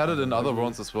mean, I've had it in other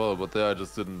rounds as well, but there I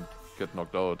just didn't get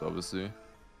knocked out, obviously.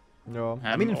 Yeah.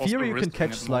 I I'm mean, in also theory, you can risking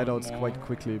catch it slide more and outs more. quite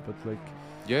quickly, but like.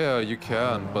 Yeah, you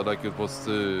can, but like it was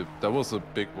that was a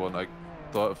big one. I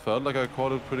felt like I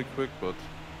caught it pretty quick, but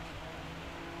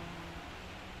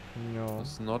No.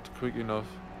 it's not quick enough.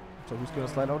 So who's gonna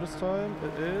slide out this time?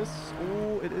 It is.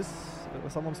 Oh, it is.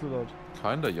 Someone slid out.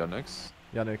 Kinda Yannick's.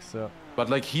 Yannick's, yeah. But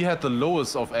like he had the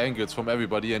lowest of angles from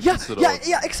everybody and Yeah, he slid yeah, out.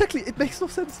 yeah, exactly. It makes no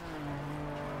sense.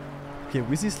 Okay,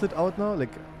 Wizzy slid out now.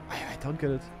 Like, I don't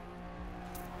get it.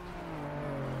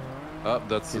 Ah,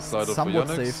 that's the It's slide out for somewhat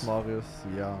Yannick's. safe, Marius.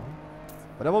 Yeah.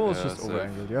 But that one was Yeah, just safe.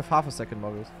 over-angled. You have half a second,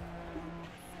 Marius.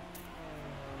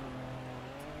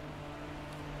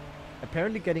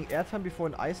 Apparently getting airtime before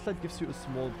an ice slide gives you a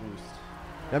small boost.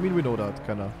 I mean, we know that,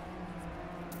 kinda.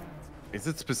 Is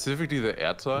it specifically the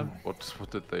airtime? What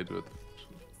did they do?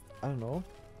 I don't know.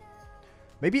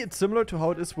 Maybe it's similar to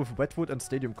how it is with Wetwood and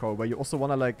Stadium Core, where you also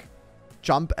wanna like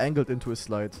jump angled into a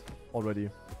slide already.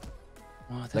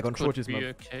 Oh, Like on could Shorty's be map.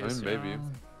 a case, maybe. yeah.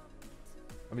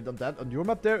 I mean, on your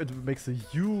map there, it makes a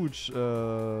huge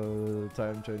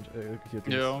time change. Here things.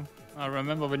 Yeah, I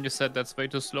remember when you said that's way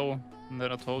too slow, and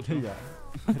then I told you. Yeah.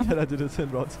 And then I did it in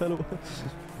rounds. Hello.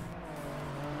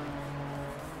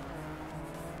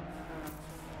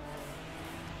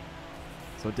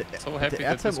 So the So happy the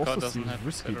that this airtime car also doesn't seems have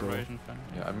risky though. acceleration pen.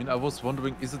 Yeah, I mean, I was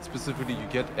wondering, is it specifically you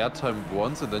get airtime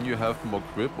once and then you have more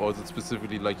grip, or is it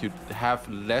specifically like you have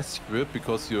less grip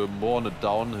because you're more on a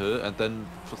downhill and then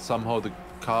somehow the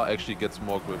car actually gets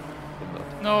more grip from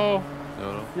that? No. You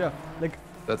know? Yeah, like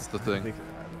That's the thing.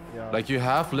 yeah. Like you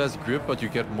have less grip, but you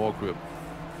get more grip.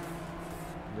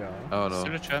 yeah. I don't Still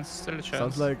know. a chance, still a chance.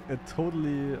 Sounds like a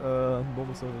totally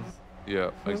normal service. Yeah,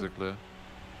 exactly.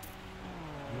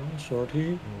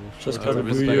 Shorty. Just Shorty. gotta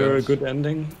That's do a your risky good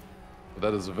ending.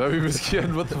 That is very risky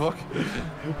and what the fuck?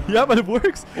 Yeah, but it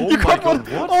works. Oh you my got god,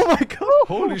 one. what? Oh my god.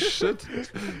 Holy shit!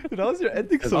 How's your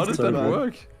ending so How did good, that man?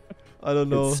 work? I don't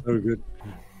know. It's so good.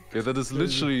 Yeah, that is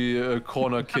literally a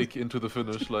corner kick into the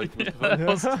finish, like, what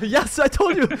the fuck? Yeah. Yes, I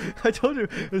told you. I told you.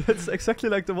 That's exactly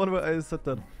like the one where I said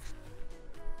that.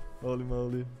 Holy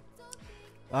moly.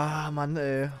 Ah,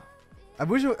 man. I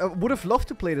would have loved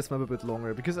to play this map a bit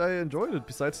longer because I enjoyed it.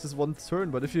 Besides this one turn,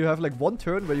 but if you have like one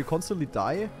turn where you constantly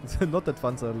die, it's not that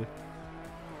fun, sadly.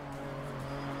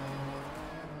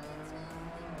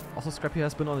 Also, Scrappy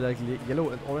has been on like yellow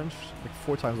and orange like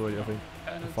 4 times already, I think.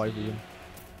 Or 5 even.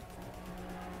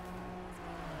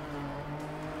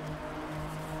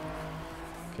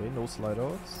 Okay, no slide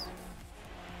outs.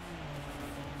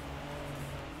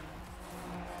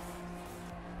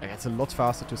 Like, it's a lot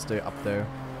faster to stay up there.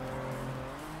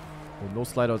 Oh, no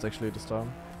slide outs actually this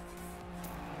time.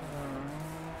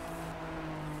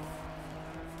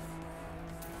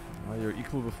 Now you're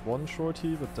equal with 1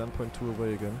 shorty, but then 0.2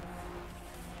 away again.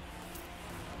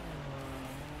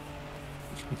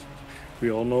 We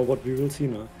all know what we will see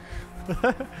now.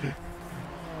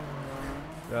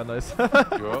 Yeah, nice.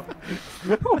 Yeah.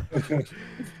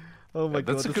 Oh my Yeah, that's god,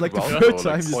 a it's good like the round, 3rd though,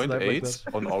 time like you snipe like 0.8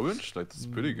 that. on orange, like that's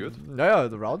pretty good. Yeah,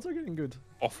 the rounds are getting good.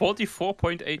 Oh,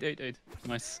 44.888.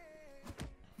 Nice.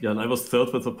 Yeah, and I was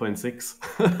third with a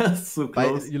 0.6. So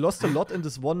close. You lost a lot in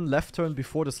this one left turn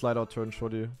before the slide out turn,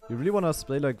 Shorty. You really wanna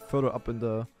play like further up in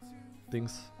the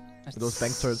things. With those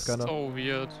bank turns kinda. So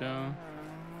weird, yeah.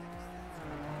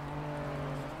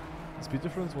 The speed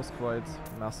difference was quite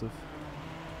massive.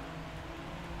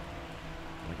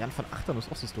 Aber Jan van Achtern is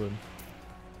also still in.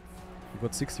 He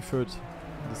got 63rd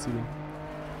in the ceiling.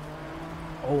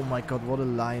 Oh my god, what a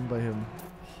line by him.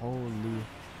 Holy.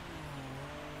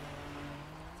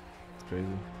 It's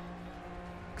crazy.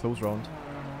 Close round.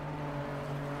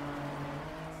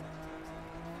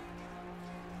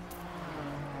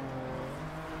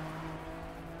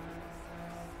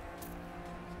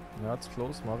 Yeah, it's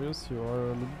close, Marius. You are a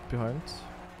little bit behind.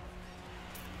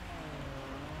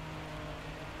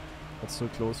 That's so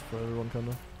close for everyone,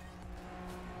 kinda.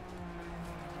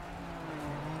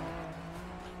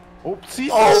 Oh, see?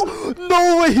 Oh!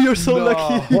 No way! You're so No.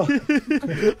 lucky! Wow.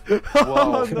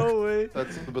 Oh, no way!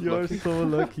 That's a bit You're lucky. so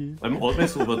lucky. I'm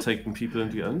always overtaking people in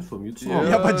the end for me too. Yeah.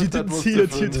 Yeah, but you that didn't was see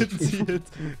it. You different. didn't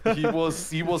see it. He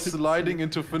was sliding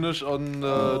into finish on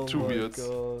Oh 2 my wheels.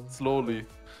 God. Slowly.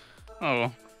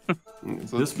 Oh.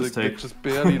 So This it's like mistake. just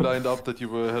barely lined up that you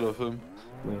were ahead of him.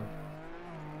 Yeah.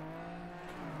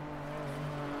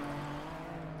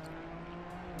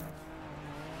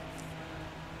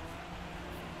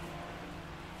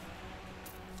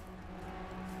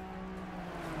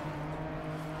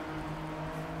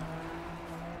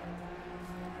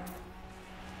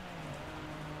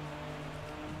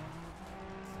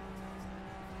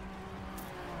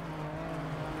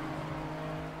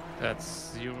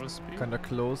 That's 0 speed. Kinda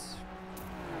close.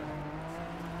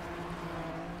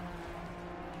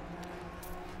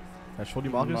 Yeah, show the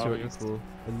Marius, you're Marius. equal.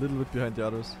 A little bit behind the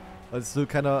others. But it's still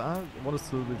kinda, one is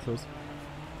still a bit close.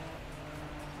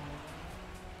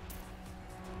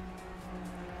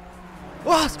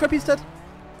 Oh, Scrappy's dead!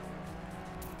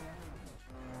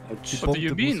 Ouch. What do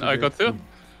you mean? I got third.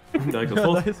 I got Yeah,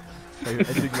 fourth. nice. Yeah, your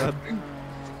ending, man.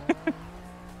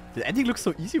 The ending looks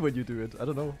so easy when you do it. I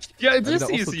don't know. Yeah, it I mean, is I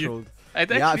also easy. trolled. It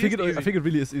Yeah, I actually think is I easy. think it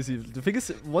really is easy. The thing is,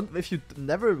 if you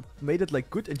never made it like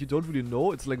good and you don't really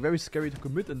know, it's like very scary to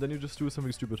commit, and then you just do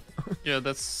something stupid. Yeah,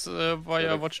 that's why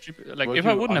I watched GPS. Like, Were if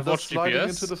I you wouldn't have watched undersliding GPS,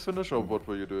 into the finish, or what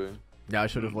were you doing? Yeah, I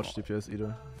should have watched DPS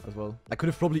either as well. I could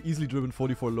have probably easily driven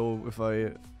 44 low if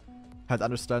I had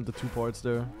understand the 2 parts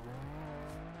there.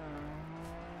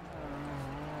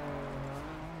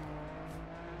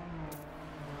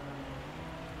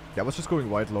 Yeah, I was just going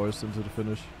wide lowers into the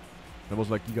finish. That was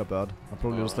like giga bad. I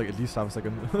probably lost like at least half a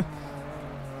second.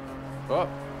 Oh,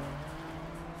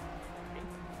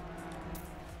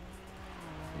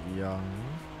 Yeah.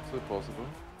 is it possible?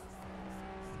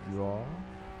 Yeah.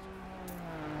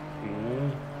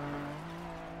 Mm.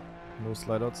 No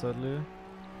slide out sadly.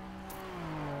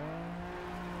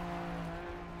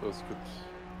 That's good.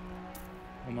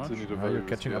 how much? They need a Yeah, very you're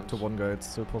catching up to risky one guy, it's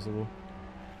still possible.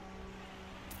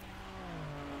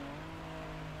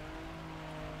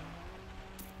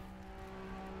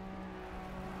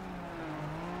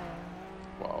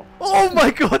 Wow. Oh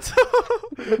my god!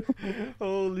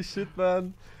 Holy shit,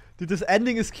 man. Dude, this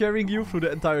ending is carrying you through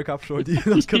the entire cup, Shorty.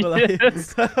 Not gonna lie.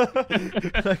 Yes.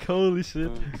 Like, holy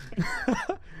shit.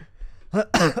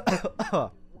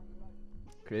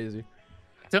 Crazy.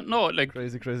 Don't know, like,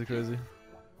 Crazy, crazy, crazy.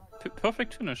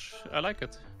 perfect finish. I like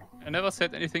it. I never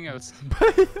said anything else.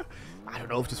 I don't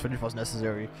know if this finish was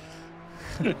necessary.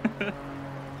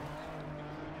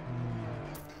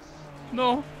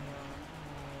 No.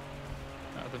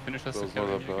 The finish has That to was not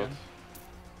carry that me bad. again.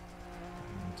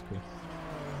 That's good.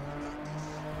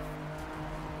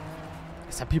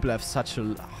 Some people have such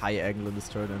a high angle in this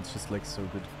turn and it's just like so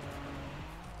good.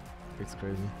 It's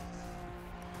crazy.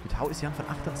 Dude, how is Jan van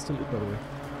Achtern still in, by the way?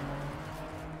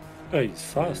 Hey, he's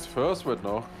He's fast. first right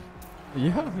now.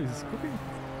 Yeah, he's cooking.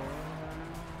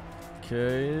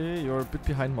 Okay, you're a bit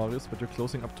behind Marius, but you're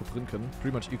closing up to Brinken.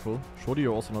 Pretty much equal. Shorty,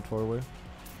 you're also not far away.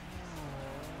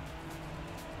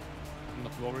 I'm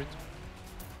not worried.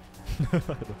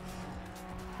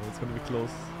 Oh, it's gonna be close.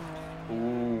 Oh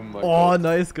my Oh, god.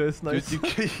 nice, guys, nice.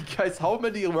 Dude, you guys, how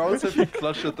many rounds have you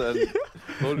clutched it then?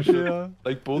 Holy shit. Yeah.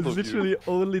 Like both It's of you. literally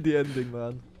only the ending,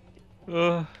 man.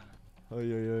 Uh,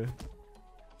 Oi, oi, oi.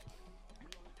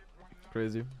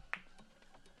 Crazy.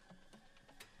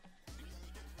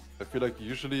 I feel like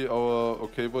usually our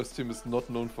OK Boys team is not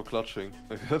known for clutching.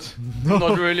 Like that.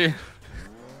 Not really.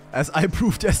 As I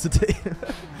proved yesterday.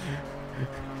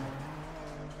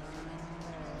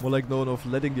 More like known of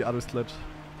letting the others clutch.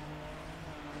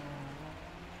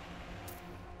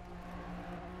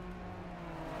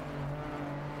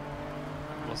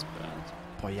 Was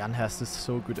bad. Boy, Jan has this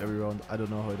so good every round. I don't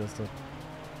know how he does that.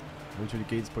 Literally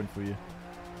gains point for you.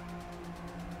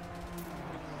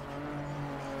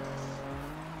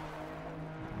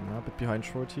 A bit behind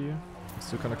Shorty.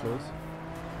 Still kinda close.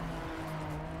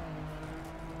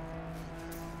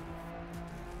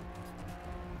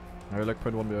 I like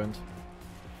 0.1 behind.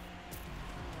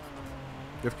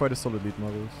 You have quite a solid lead,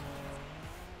 Marius.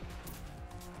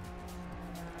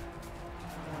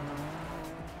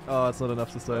 Oh, it's not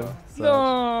enough this time. Sad.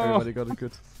 No! Everybody got it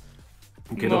good.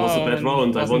 Okay, that was a bad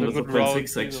round. I Wasn't won a with a good round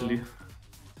 0.6 actually. either.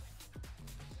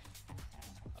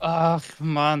 Ah,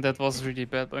 man, that was really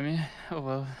bad by me. Oh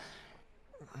well.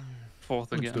 Fourth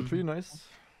Still again. pretty nice.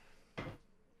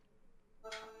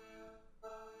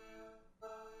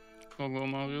 Come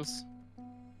on, Marius.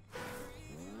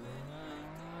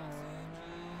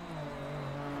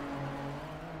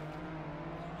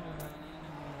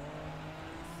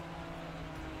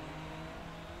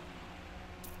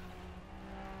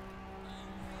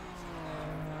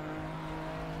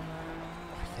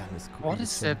 Jan is cooking What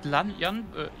this is time. that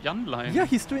Jan line? Yeah,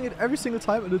 he's doing it every single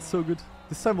time and it's so good.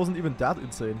 This time wasn't even that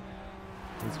insane.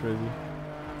 It's crazy.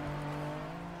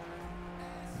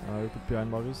 A bit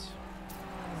behind Marius.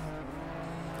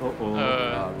 Uh-oh.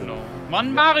 No.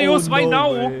 Man, Marius, why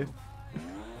now? way.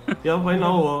 Yeah, why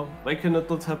now? Why can it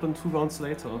not happen 2 rounds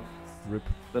later? Rip.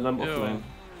 Then I'm Yeah. offline.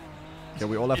 Yeah,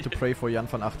 we all have to pray for Jan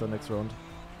van Achtern next round.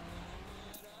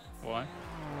 Why?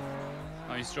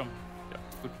 Oh, he's strong. Yeah,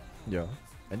 good. Yeah.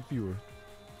 And viewer.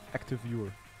 Active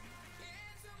viewer.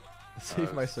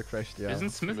 Save Meister crashed, yeah. Isn't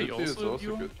Smithy Smithy is also a also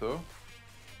viewer? good though.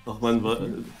 Oh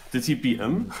man, did he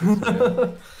BM?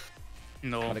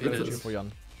 No, I it got is. for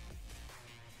Jan.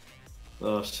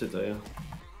 Oh shit, yeah.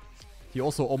 He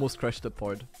also almost crashed that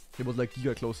point. He was like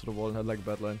giga close to the wall and had like a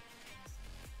bad line.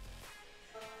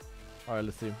 Alright,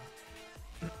 let's see.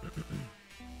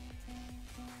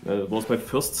 It was my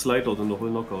first slide out in the whole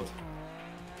knockout.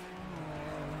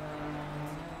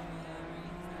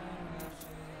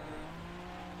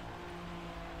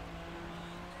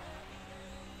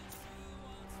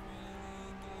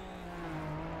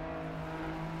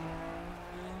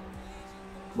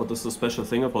 What is the special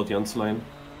thing about Jan's line?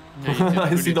 Yeah, he did I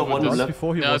see really the good one this. left.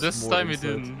 Before he Yeah, was this more time he inside.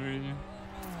 didn't really.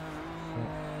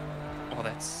 Oh,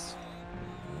 that's.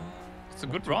 It's a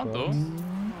good round though.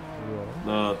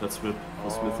 Nah, that's Rip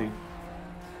for Smithy.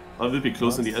 I will be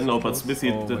close in the That's end so now, but close. Smithy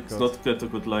Oh my did God. not get a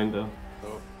good line there.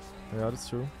 Yeah, that's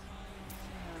true.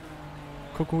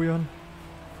 Coco Jan.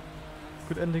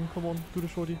 Good ending, come on, do the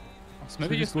shorty.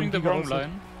 Maybe he's he's doing the going wrong giga outside.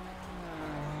 line.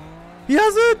 He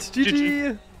has it! GG!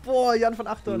 GG. Boah, Jan von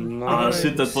Achtern. Ah Nice.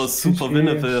 shit, that was super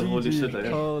winnable. Holy GG. shit, ey.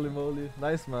 Holy moly.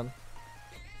 Nice, man.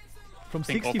 From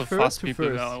think all the 61st fast to people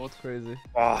first. are out. Crazy.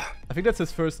 Ah, I think that's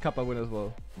his first Kappa win as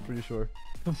well. I'm pretty sure.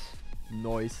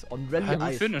 Noise. On rally Good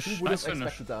ice. finish. Who would Nice have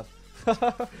finish. expected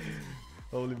that?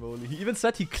 Holy moly. He even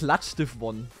said he clutched Div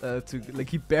 1. Like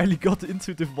he barely got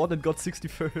into Div 1 and got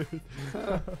 63rd.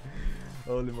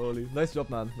 Holy moly. Nice job,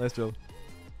 man. Nice job.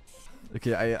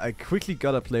 Okay, I quickly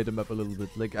gotta play the map a little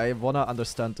bit. Like, I wanna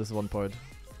understand this one part.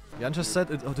 Jan just said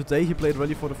today he played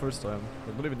rally for the first time.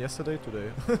 Like, not even yesterday, today.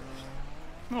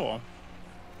 Oh,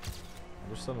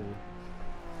 Understandable.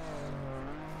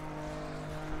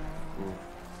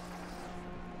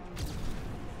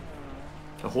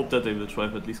 I hope that they will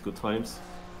drive at least good times,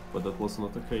 but that was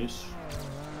not the case.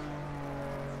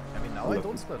 I mean, now I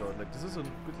don't slide out. Like, this is a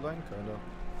good line, kinda.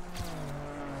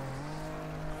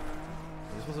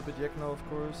 This was a bit yak now, of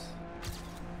course.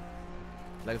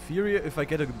 Like, Fury, if I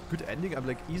get a good ending, I'm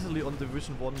like easily on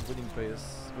Division 1 winning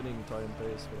pace. Winning time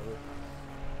pace, whatever.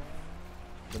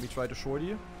 Let me try the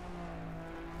shorty.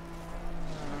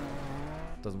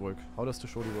 Doesn't work. How does the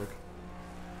shorty work?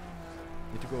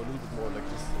 Need to go a little bit more like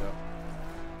this, yeah.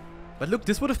 But look,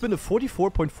 this would have been a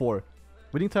 44.4.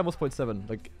 Winning time was 0.7.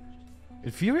 Like,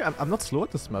 in theory, I'm not slow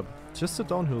at this map. Just the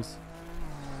downhills.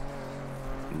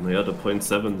 Yeah, the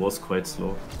 0.7 was quite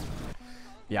slow.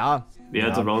 Yeah. We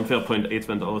had a round where 0.8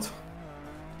 went out.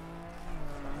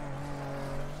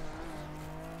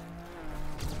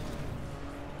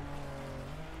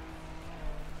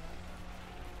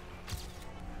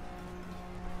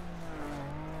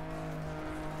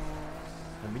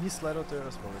 A mini slide out there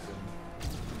as well again.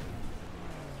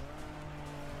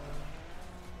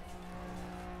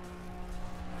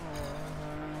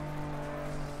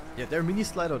 Yeah, they're mini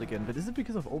slide out again, but is it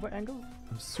because of over angle?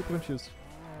 I'm super confused.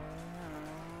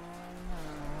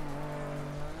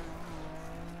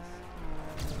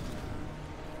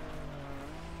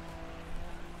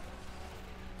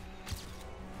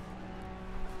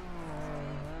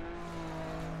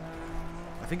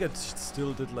 I think I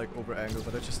still did like over angle,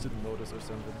 but I just didn't notice or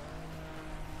something.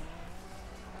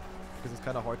 Because it's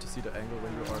kind of hard to see the angle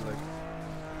when you are like...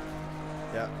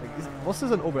 Yeah, like, was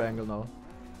this an over angle now?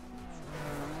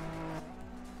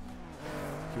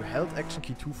 You held action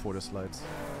key 2 for the slides.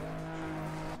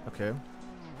 Okay.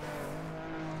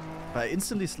 But I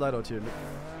instantly slide out here. Look.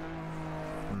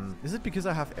 Is it because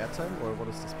I have airtime or what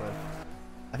is this by?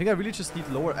 I think I really just need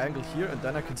lower angle here and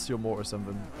then I can steer more or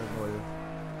something. I have no idea.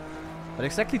 But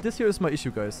exactly this here is my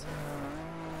issue, guys.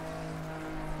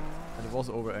 And it was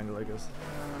over angle, I guess.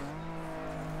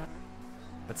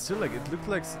 But still, like it looked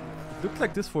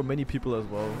like this for many people as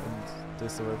well, and they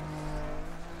saw it.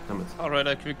 Damn it. alright,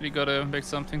 I quickly gotta make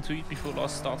something to eat before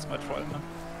Lars starts my trial, man.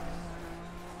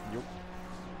 Yup.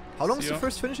 How long is See the ya.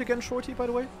 first finish again, Shorty, by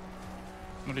the way?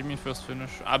 What do you mean first finish?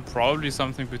 Probably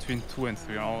something between 2 and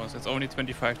 3 hours. It's only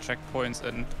 25 checkpoints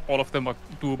and all of them are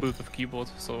doable with keyboard,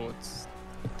 so it's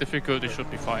difficult, it should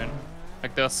be fine.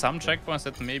 Like there are some checkpoints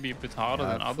that may be a bit harder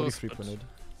than others, but 43.8.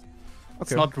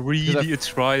 it's not really a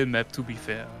trial map to be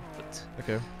fair. But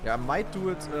Okay. Yeah, I might do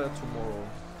it tomorrow.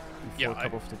 Before Yeah,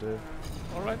 top of the day.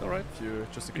 alright. If you,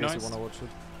 just in Be case nice. you wanna watch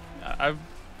it.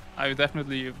 I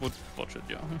definitely would watch it,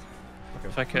 yeah. Okay.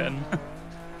 If I can.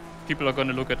 People are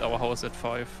gonna look at our house at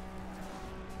 5.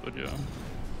 But yeah.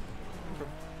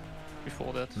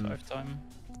 Before that, I have time.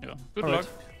 Yeah. Good Alright. luck.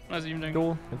 Nice evening.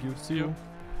 Go. Thank you. See you.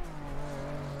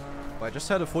 I just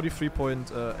had a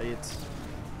 43.8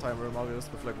 timer Marius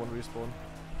with like 1 respawn.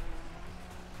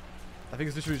 I think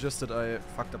it's literally just that I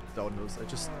fucked up the downhills. I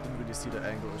just didn't really see the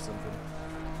angle or something.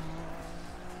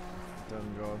 Then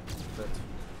dead.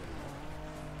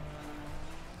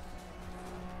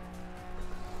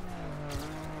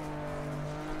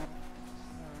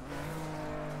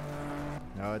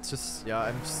 it's just, yeah,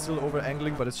 I'm still over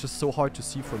angling, but it's just so hard to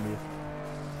see for me.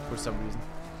 For some reason.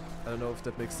 I don't know if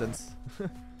that makes sense.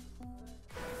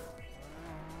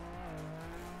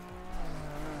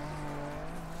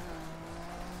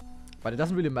 But it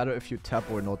doesn't really matter if you tap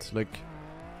or not, like...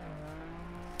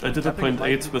 I did a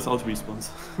 0.8 without response.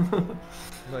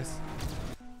 Nice.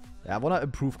 Yeah, I wanna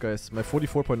improve, guys. My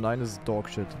 44.9 is dog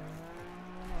shit.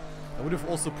 I would have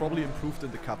also probably improved in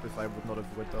the cup if I would not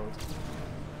have went out.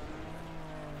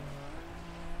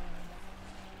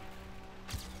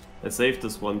 I saved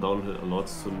this one downhill a lot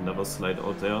to never slide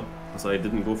out there. Because I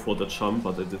didn't go for the jump,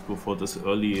 but I did go for this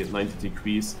early 90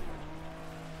 degrees.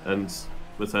 And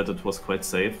with that it was quite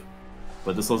safe.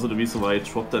 But this is also the reason why I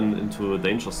dropped then into a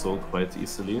danger zone quite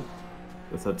easily.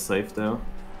 With that save there.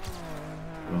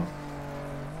 Yeah.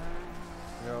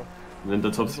 Yeah. And in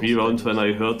the top 3 round when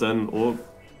I heard then, oh,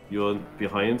 you're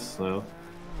behind,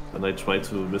 and I tried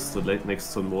to miss the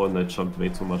next turn more and I jumped way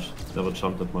too much. Never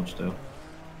jumped that much there.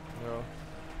 Yeah.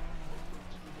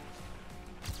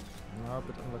 No, a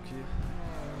bit unlucky.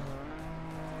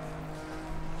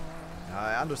 Yeah,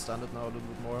 I understand it now a little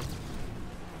bit more.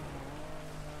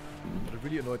 But it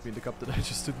really annoyed me in the cup that I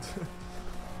just didn't.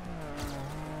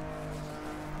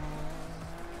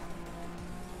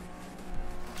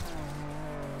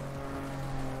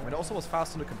 I mean, it also was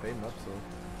fast in the campaign map, so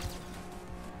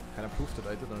kind of proved that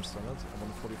I did understand it. I'm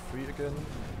on 43 again,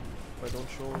 if I don't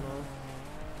show now.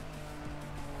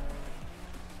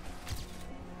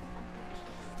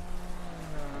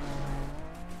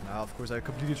 Nah, of course I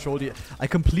completely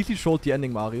trolled the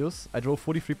ending, Marius. I drove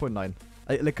 43.9.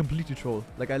 I like completely trolled.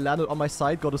 Like I landed on my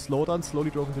side, got a slowdown, slowly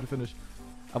drove into the finish.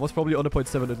 I was probably on a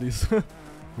 0.7 at least.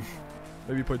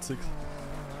 Maybe 0.6.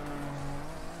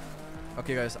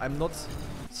 Okay guys, I'm not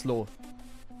slow.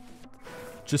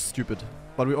 Just stupid.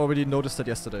 But we already noticed that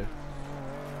yesterday.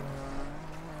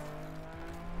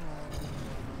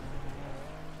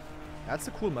 That's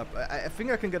a cool map. I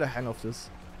think I can get a hang of this.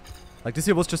 Like this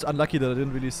year was just unlucky that I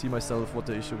didn't really see myself what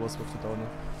the issue was with the downer.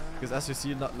 Because as you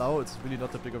see now, it's really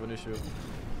not that big of an issue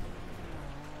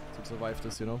to survive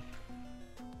this, you know.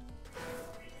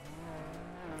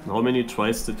 How many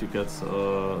tries did you get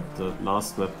the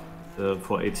last map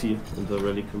for AT in the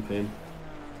rally campaign?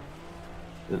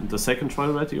 In the second try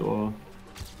already or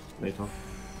later?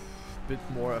 Bit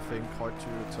more, I think, hard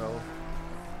to tell.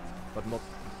 But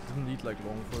didn't need like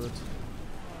long for it.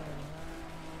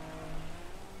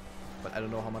 But I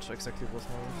don't know how much exactly it was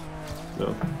now.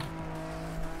 Yeah.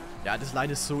 Yeah, this line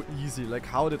is so easy. Like,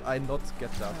 how did I not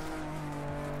get that?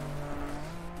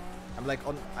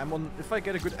 I'm on. If I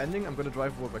get a good ending, I'm gonna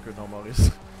drive world record now, Marius.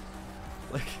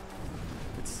 Like,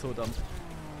 it's so dumb.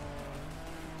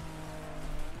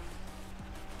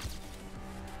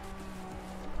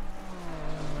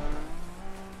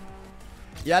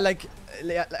 Yeah, like,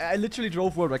 I literally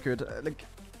drove world record. Like,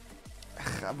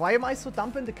 why am I so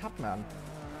dumb in the cup, man?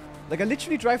 Like, I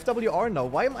literally drive WR now.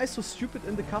 Why am I so stupid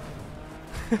in the cup?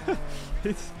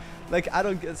 It's like,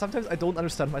 sometimes I don't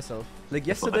understand myself. Like,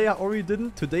 yesterday I already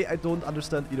didn't, today I don't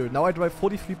understand either. Now I drive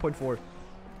 43.4.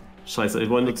 Scheiße, I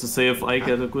wanted to say if I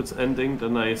get a good ending,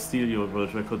 then I steal your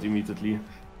world record immediately.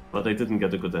 But I didn't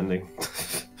get a good ending.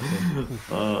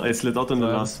 I slid out in the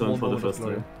last turn for the first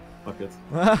time. Fuck it.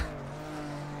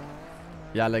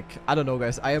 Yeah, like, I don't know,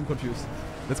 guys. I am confused.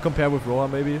 Let's compare with Roa,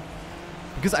 maybe.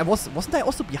 Because wasn't I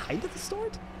also behind at the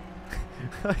start?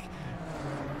 Like,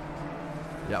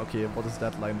 yeah, okay, what is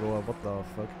that line, Roa? What the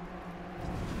fuck?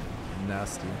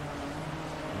 Nasty.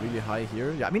 Really high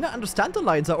here. Yeah, I mean, I understand the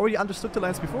lines. I already understood the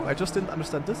lines before. I just didn't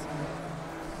understand this.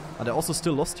 And I also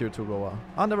still lost here to Roa.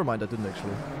 Ah, never mind, I didn't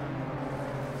actually.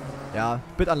 Yeah,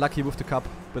 bit unlucky with the cup.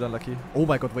 Bit unlucky. Oh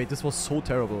my god, wait, this was so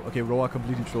terrible. Okay, Roa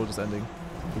completely trolled this ending.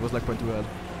 It was like 0.2 ahead.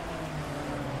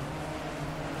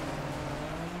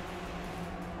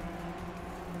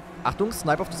 Achtung,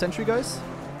 snipe of the century, guys.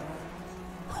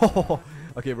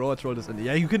 Okay, Roa trolled this ending.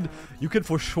 Yeah, you can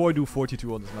for sure do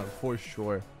 42 on this map, for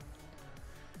sure.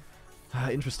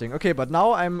 Interesting. Okay, but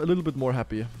now I'm a little bit more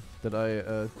happy that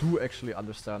I do actually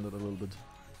understand it a little bit.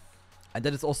 And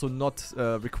that it's also not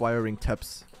requiring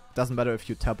taps. Doesn't matter if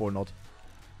you tap or not.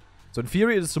 So in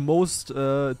theory, it is the most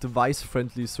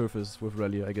device-friendly surface with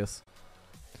Rally, I guess.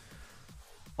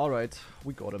 Alright,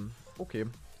 we got him. Okay.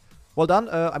 Well done.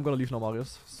 I'm gonna leave now,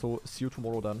 Marius. So see you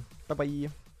tomorrow then. Bye-bye.